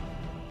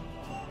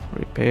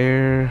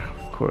 Repair.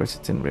 Of course,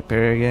 it's in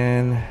repair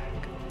again.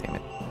 Damn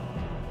it.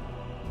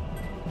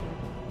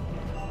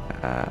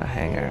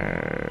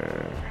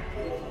 Hanger.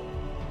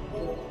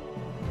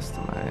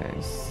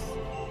 Customize.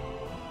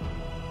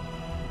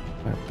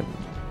 Weapon.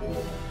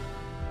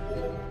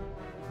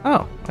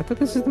 Oh, I thought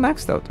this is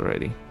maxed out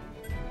already.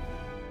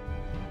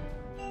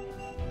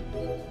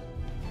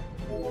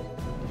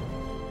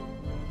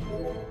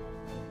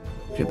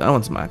 Shit, that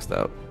one's maxed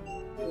out.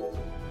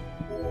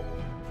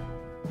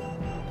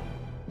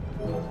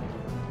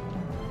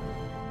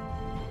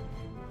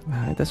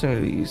 It doesn't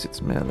really use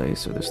its melee,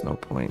 so there's no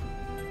point.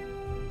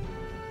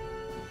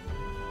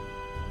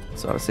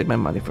 So I'll save my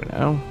money for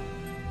now.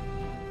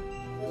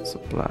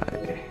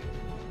 Supply.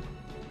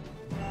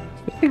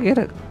 We can get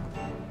a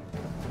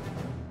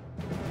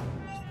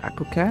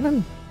Aqua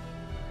Cannon?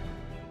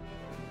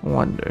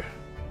 Wonder.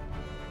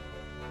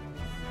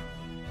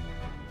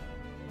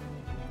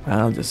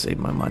 I'll just save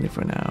my money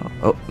for now.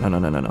 Oh, no.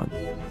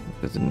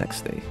 It's the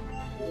next day.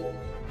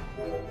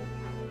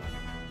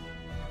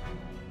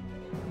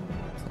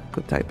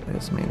 Good type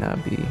S may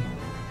not be.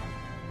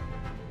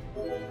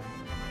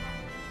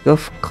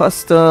 Guff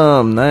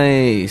Custom,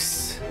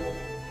 nice.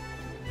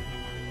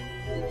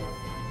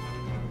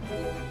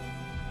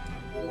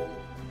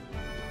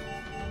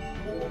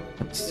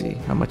 Let's see,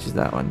 how much is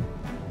that one?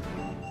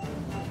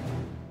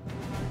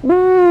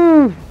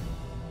 Woo!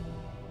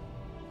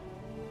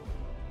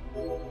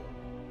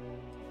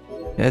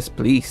 Yes,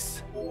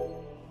 please.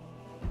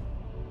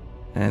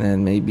 And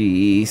then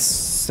maybe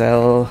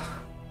sell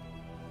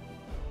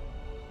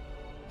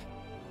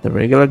the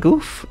regular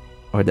goof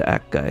or the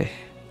act guy.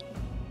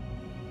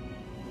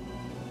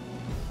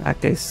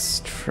 Act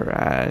guy's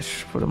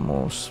trash for the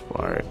most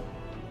part.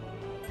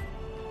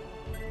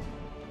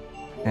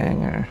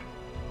 Hanger.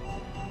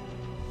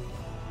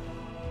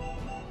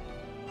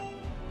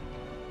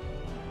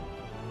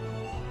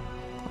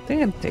 I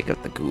think I'd take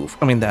out the goof.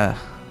 I mean the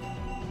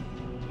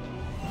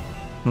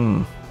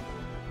Let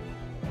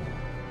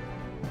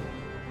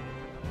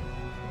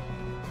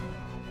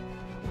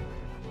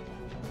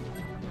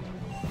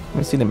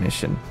me see the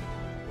mission.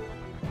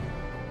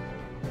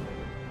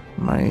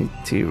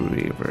 Mighty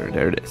River.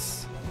 There it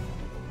is.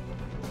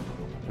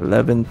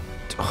 11.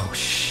 Oh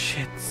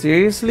shit!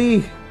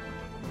 Seriously?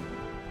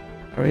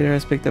 A raider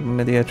has picked up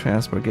media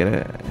transport. Get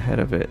ahead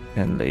of it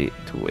and lay it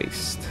to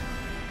waste.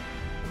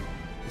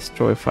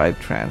 Destroy 5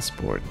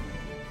 transport.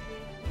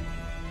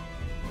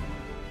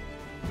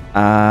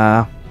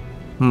 I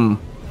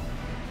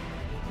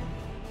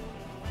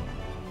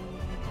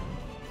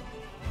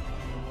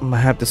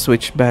have to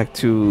switch back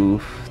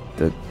to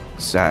the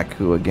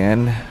Zaku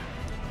again.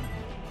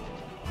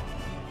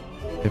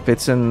 If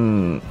it's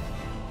an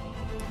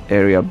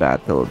area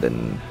battle,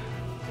 then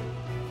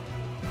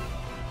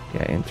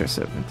yeah,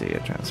 intercept media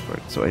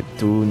transport. So I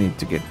do need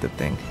to get the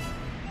thing.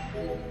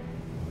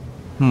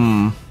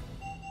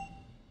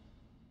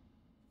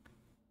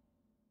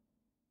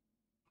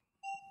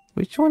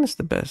 Which one is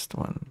the best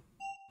one?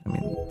 I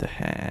mean, the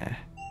hair.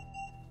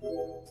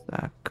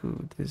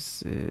 Zaku.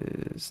 This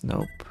is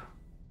nope.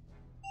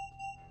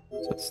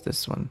 So it's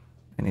this one.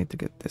 I need to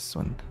get this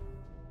one.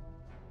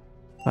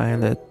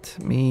 Pilot,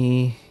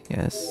 me,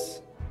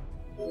 yes.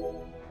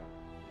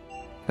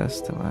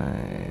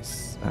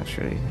 Customize.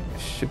 Actually,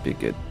 should be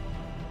good.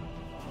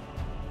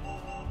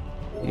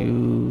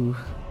 You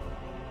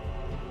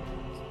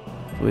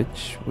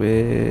switch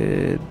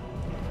with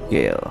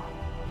Gale.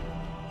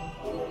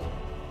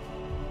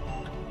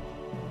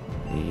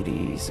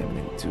 80,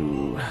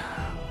 72.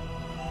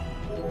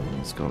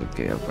 Let's go with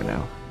Gale for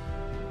now.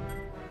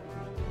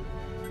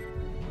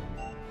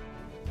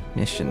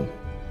 Mission.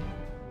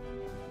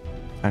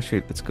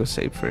 Actually, let's go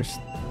save first.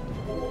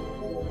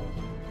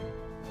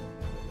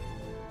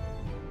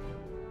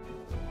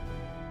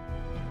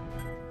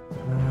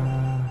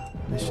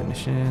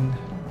 Mission.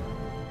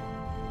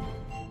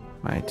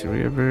 Mighty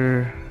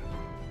River.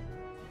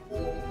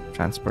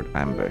 Transport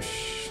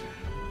ambush.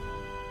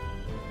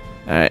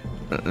 Alright,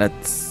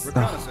 let's...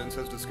 Reconnaissance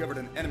has discovered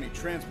an enemy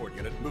transport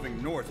unit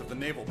moving north of the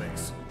naval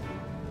base.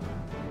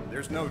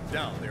 There's no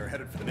doubt they are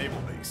headed for the naval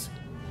base.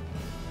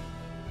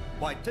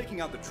 By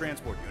taking out the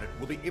transport unit,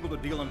 we'll be able to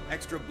deal an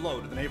extra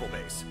blow to the naval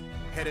base.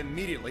 Head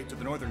immediately to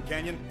the northern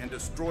canyon and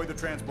destroy the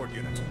transport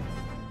unit.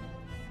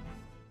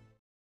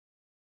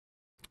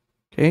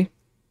 Okay.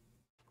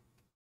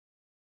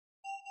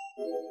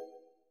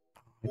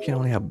 I can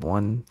only have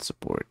one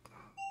support.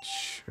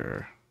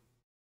 Sure.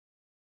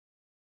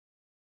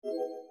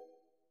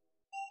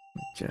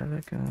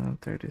 Angelica,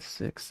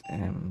 36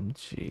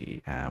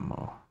 mg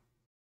ammo.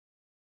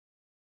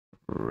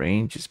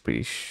 Range is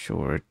pretty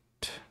short.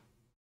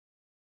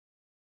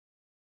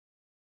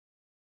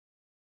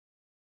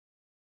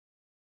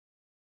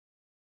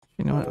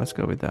 You know what? Let's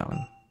go with that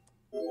one.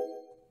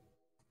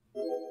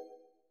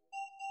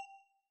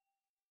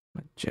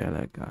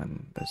 Magella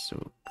gun,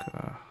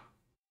 bazooka.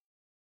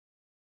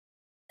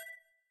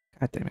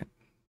 God damn it.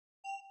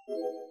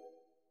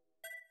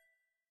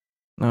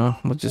 No,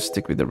 we'll just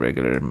stick with the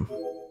regular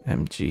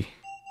MG.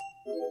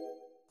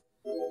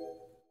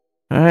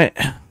 Alright,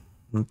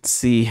 let's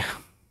see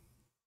if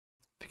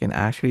we can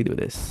actually do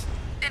this.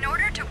 In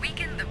order to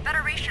weaken the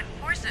Federation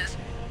forces,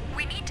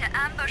 we need to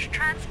ambush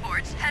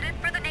transports headed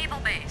for the naval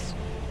base.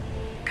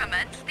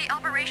 Commence the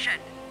operation.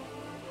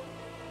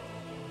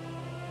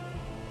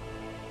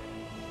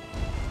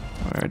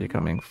 Where are they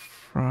coming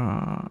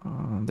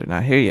from? They're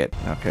not here yet.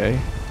 Okay.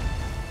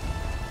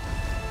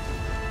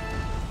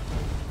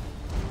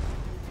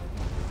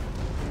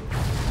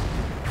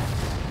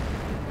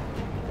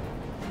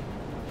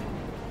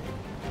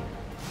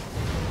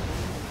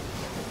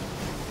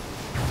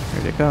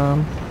 Here they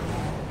come.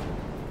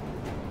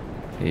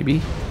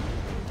 Baby.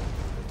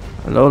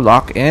 Hello,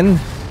 lock in.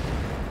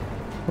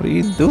 What are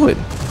you doing?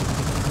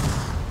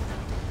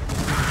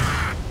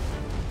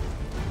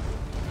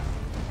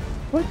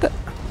 What the?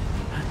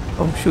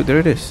 Oh shoot, there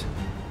it is.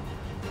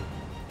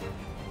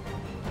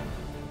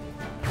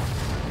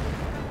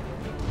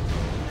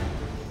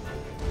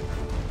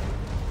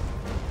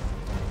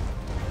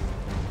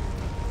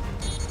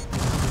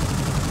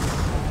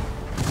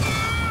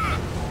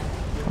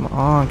 Come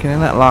on,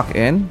 can I not lock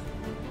in?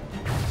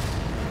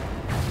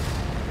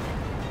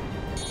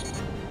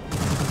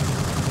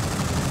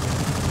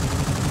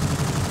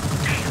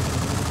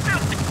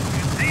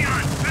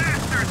 Zeon,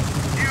 bastard!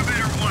 You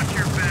better watch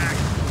your back.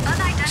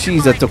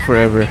 Jeez, that took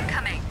forever.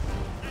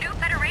 New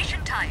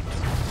Federation types.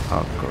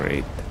 Oh,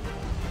 great.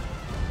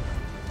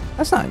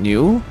 That's not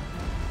new.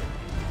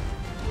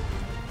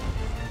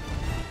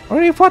 I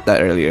already fought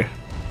that earlier.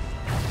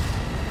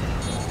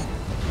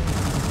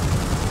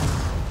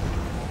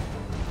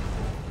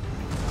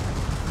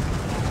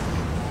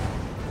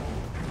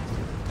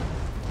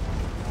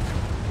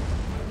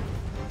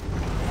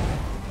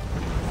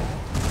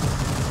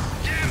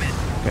 Damn it!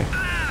 Okay.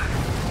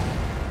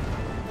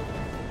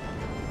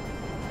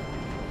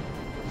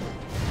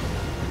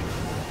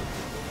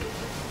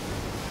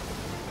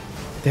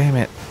 Damn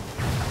it.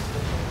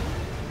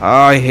 Oh,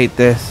 I hate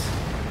this.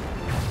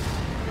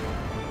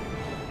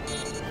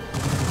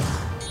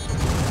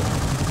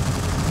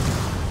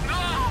 No!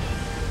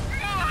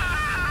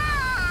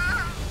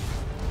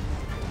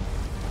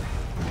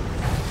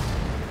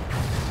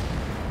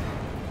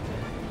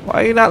 Why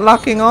are you not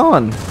locking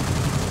on? Like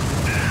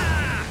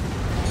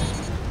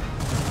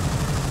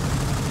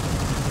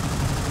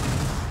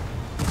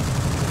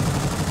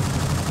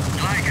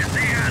a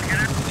Zeon, get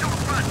it.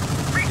 Don't run.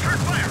 Return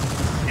fire.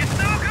 It's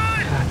no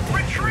good.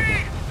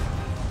 Retreat.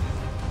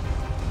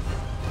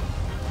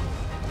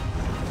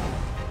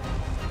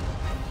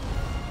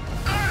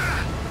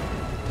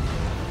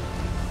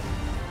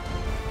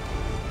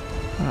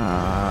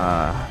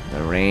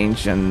 The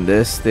range and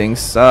this thing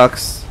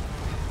sucks.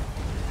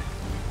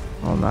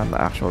 Well, not the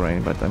actual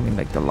range, but I mean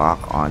like the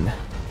lock on.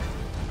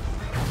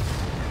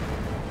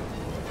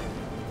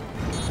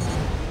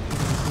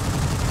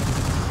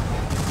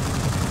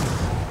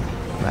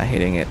 Not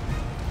hitting it.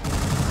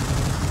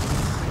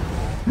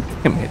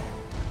 Damn it.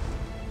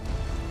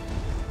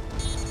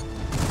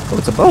 Oh,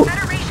 it's a boat.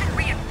 Federation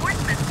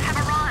reinforcements have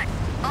arrived.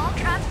 All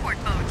transport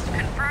boats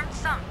confirmed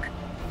sunk.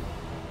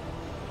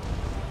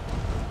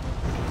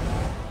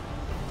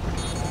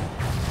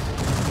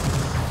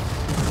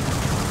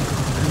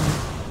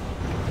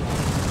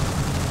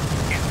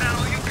 Is that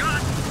all you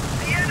got?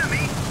 The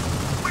enemy?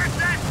 Where's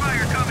that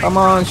fire coming Come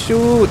on, shoot.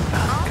 All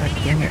God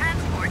media damn it.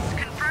 transports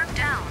confirmed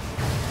down.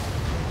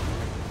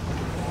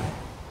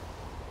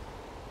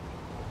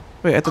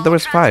 Wait, I thought All there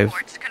was 5.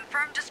 transports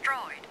confirmed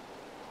destroyed.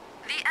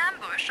 The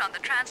ambush on the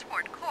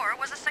transport core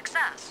was a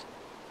success.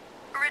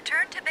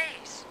 Return to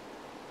base.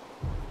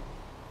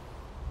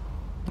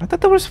 I thought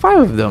there was 5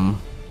 of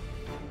them.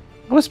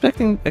 I was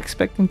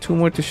expecting 2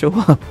 more to show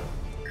up.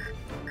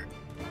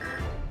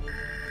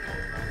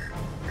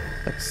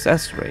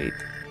 Success rate?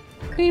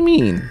 What do you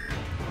mean?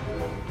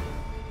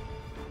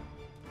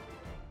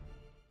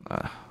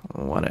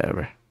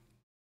 Whatever.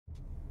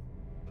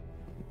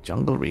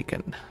 Jungle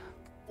Recon.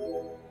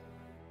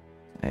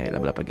 Hey,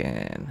 level up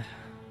again.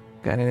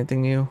 Got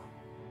anything new?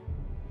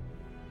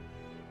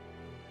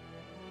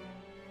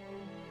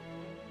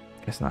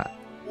 Guess not.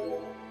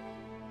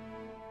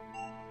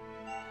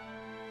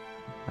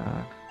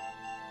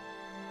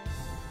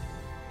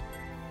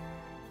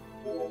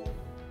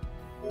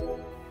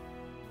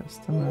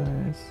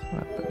 Customize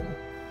weapon.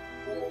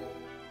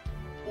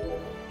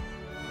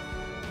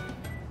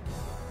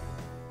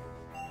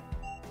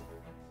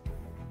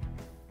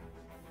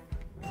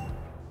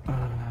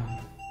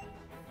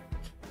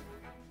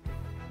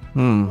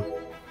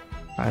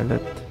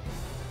 Pilot.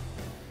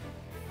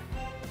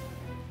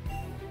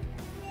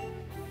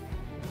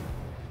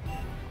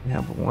 We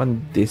have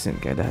one decent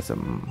guy that has a.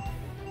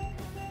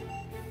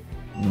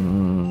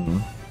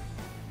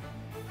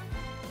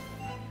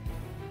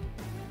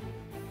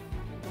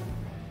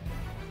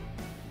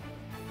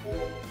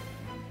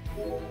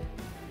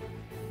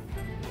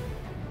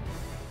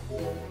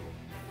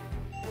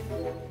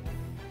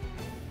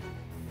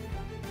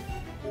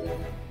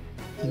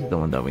 This is the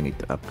one that we need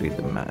to upgrade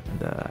the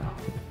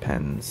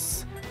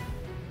pens.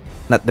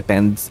 Not the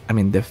pens, I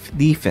mean the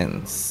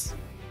defense.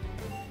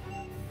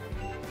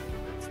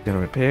 Skill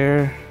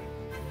repair.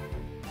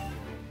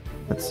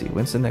 Let's see,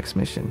 when's the next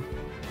mission?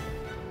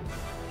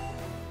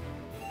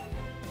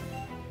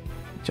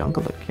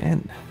 Jungle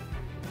again.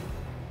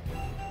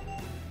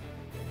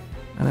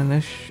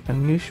 An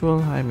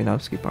unusual high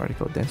Minovsky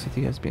particle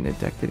density has been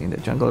detected in the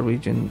jungle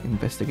region.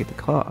 Investigate the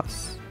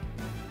cause.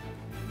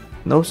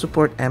 No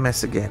support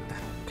MS again.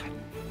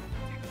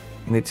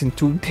 And it's in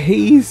 2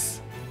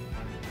 days.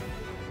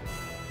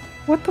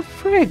 What the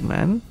frig,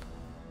 man?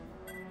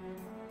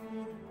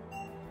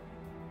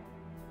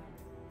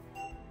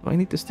 Do I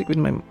need to stick with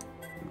my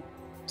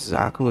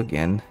Zaku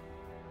again?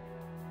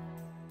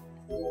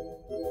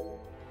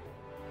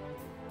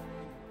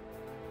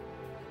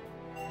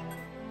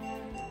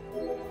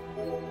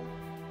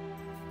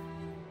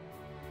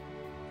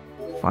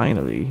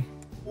 Finally.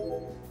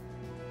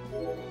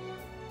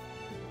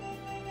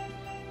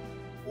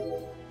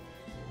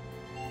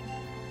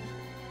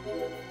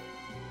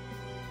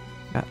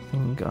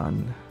 Gatling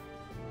gun.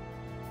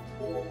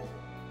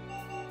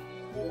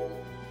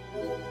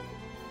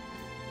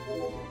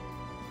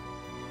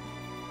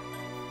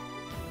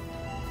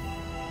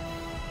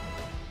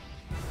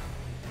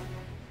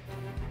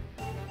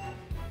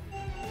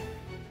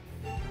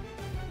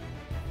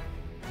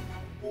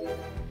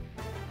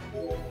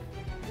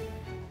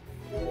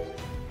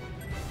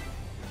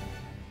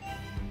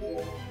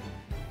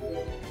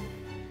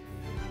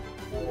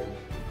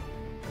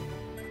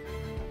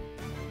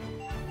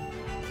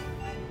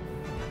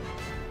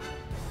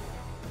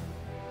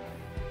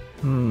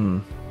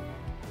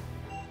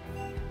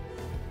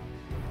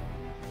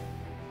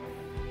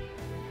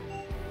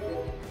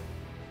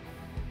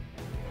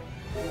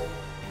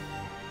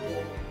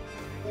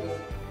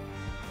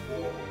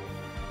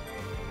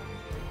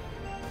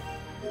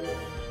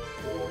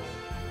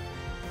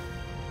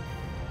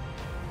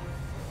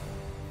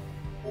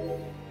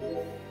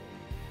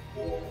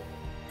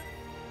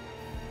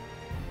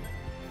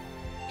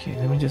 Okay,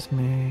 let me just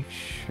make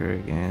sure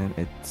again.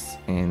 It's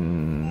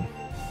in.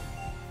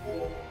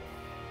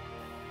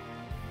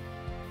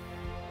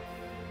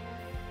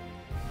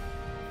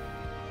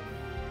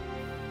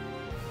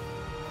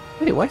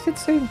 Wait, why is it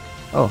saying?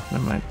 Oh,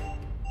 never mind.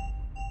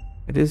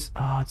 It is.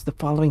 Oh, it's the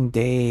following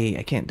day.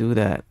 I can't do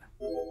that.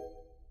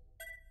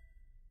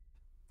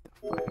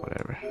 Fine,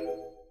 whatever.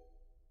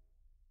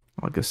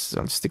 I guess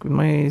I'll stick with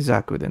my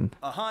Zaku then.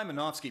 A high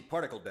Minovsky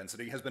particle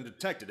density has been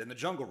detected in the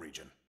jungle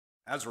region.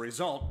 As a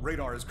result,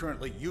 radar is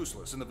currently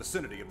useless in the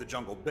vicinity of the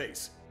jungle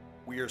base.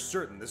 We are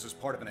certain this is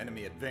part of an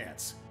enemy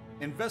advance.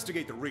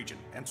 Investigate the region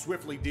and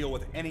swiftly deal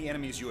with any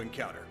enemies you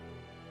encounter.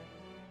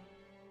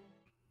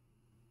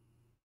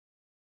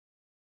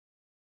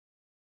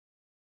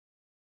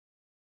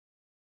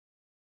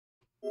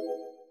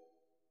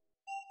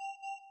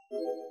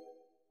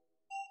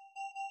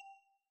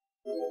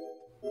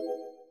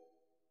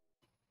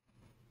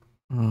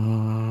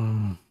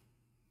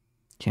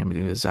 Can't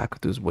believe the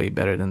Zakutu is way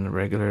better than the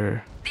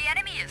regular. The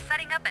enemy is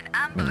setting up an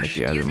ambush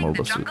the other using the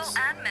mobile jungle suits.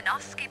 and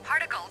Minovsky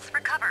particles for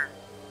cover.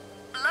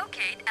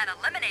 Locate and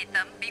eliminate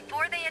them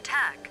before they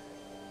attack.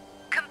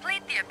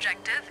 Complete the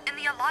objective in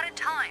the allotted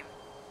time.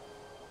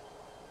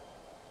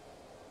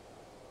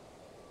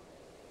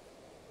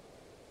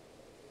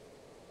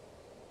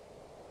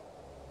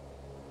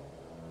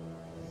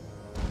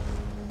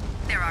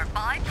 There are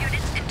 5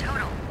 units in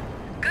total.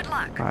 Good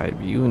luck.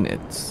 5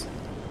 units.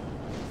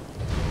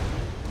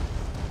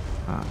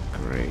 Ah,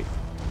 great.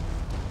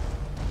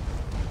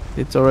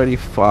 It's already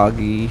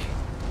foggy,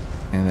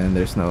 and then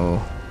there's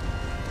no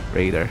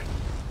radar.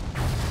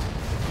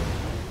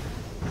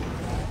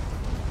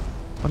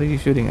 What are you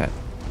shooting at?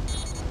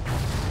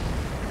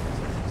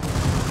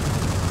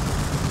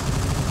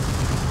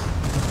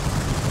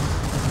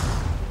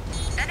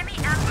 Enemy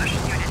ambush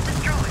unit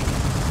destroyed.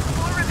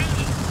 4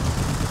 remaining.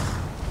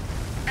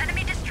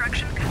 Enemy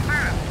destruction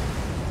confirmed.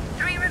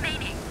 3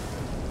 remaining.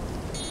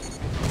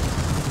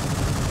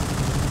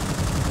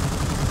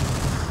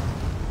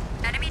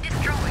 Enemy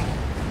destroyed.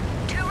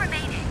 2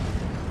 remaining.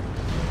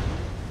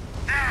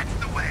 That's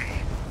the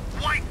way.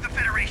 Wipe the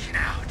Federation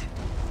out.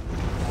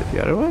 Is it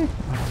the other way?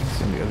 I think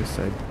it's on the other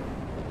side.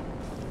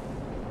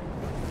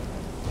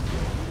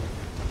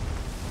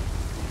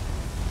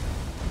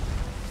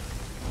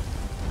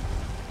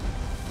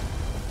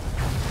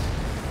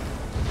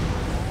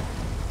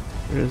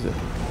 Where is it?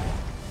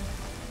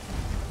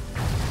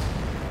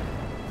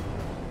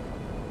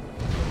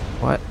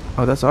 What?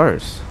 Oh, that's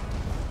ours.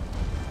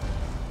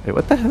 Wait,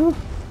 what the hell?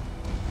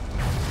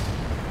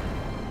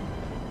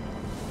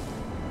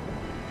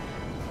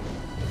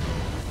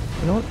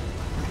 You know what?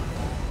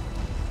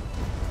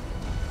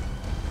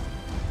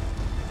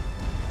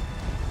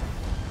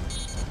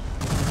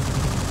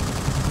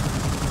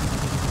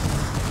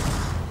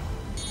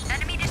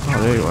 Enemy Oh,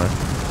 destroyed. there you are.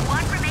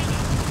 1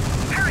 remaining.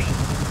 Hurry.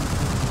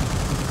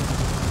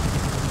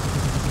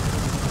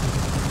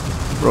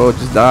 Bro,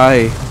 just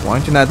die. Why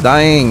aren't you not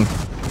dying?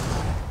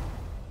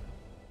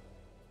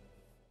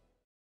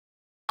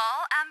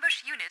 All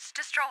ambush units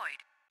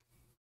destroyed.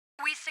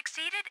 We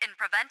succeeded in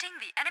preventing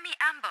the enemy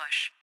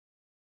ambush.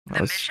 That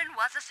The was mission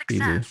was a easy.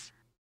 success.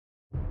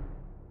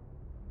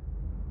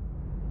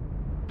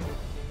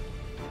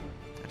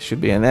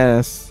 Should be an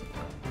S.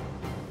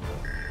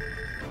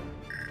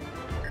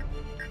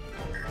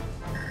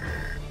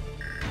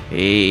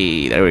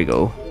 Hey, there we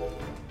go.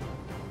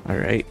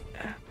 Alright.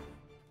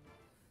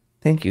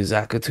 Thank you,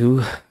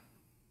 Zakatu.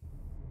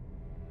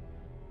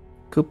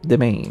 Coupe de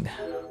Main.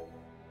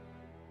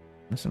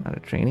 That's another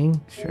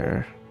training?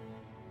 Sure.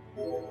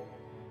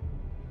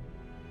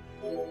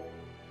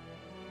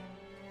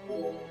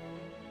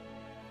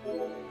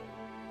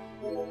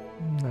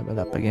 Level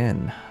up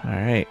again.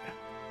 Alright.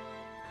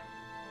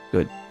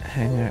 Good.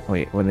 Hangar.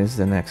 Wait, when is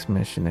the next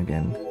mission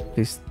again?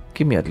 Please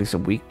give me at least a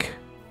week.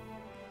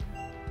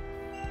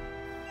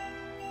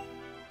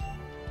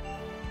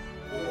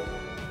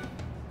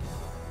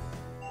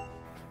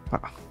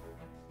 Ah.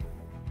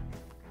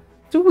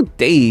 2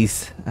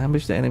 days!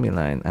 Ambush the enemy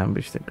line.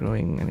 Ambush the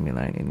growing enemy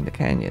line in the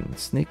canyon.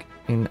 Sneak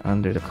in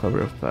under the cover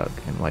of fog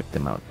and wipe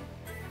them out.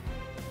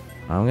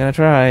 I'm gonna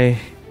try.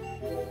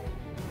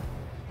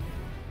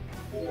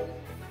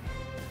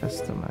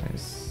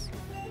 Customize.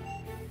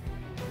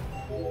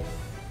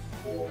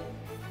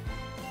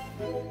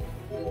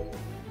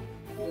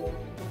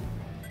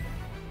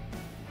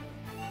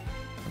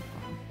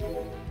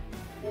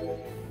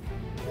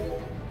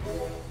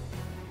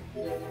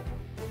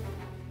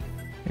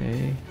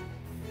 Okay.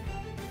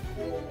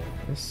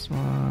 This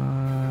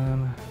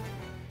one.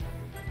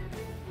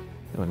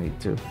 Don't need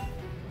to.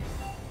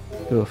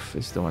 Oof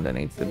is the one that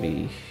needs to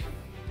be.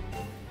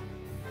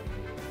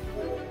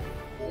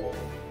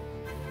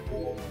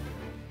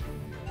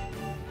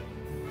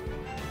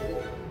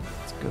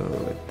 Let's go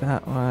with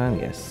that one.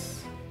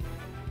 Yes.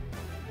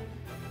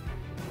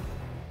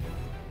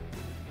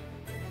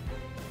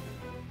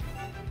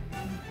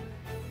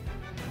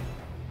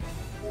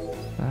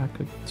 Back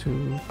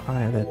to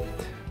pilot.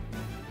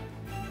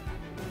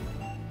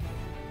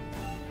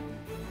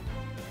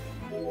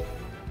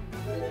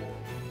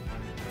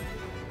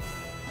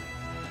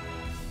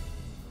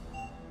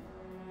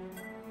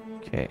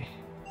 Okay,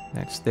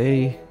 next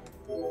day.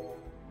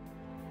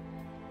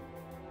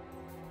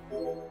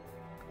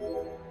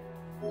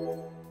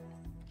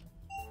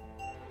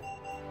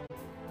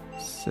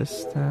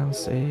 System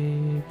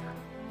save.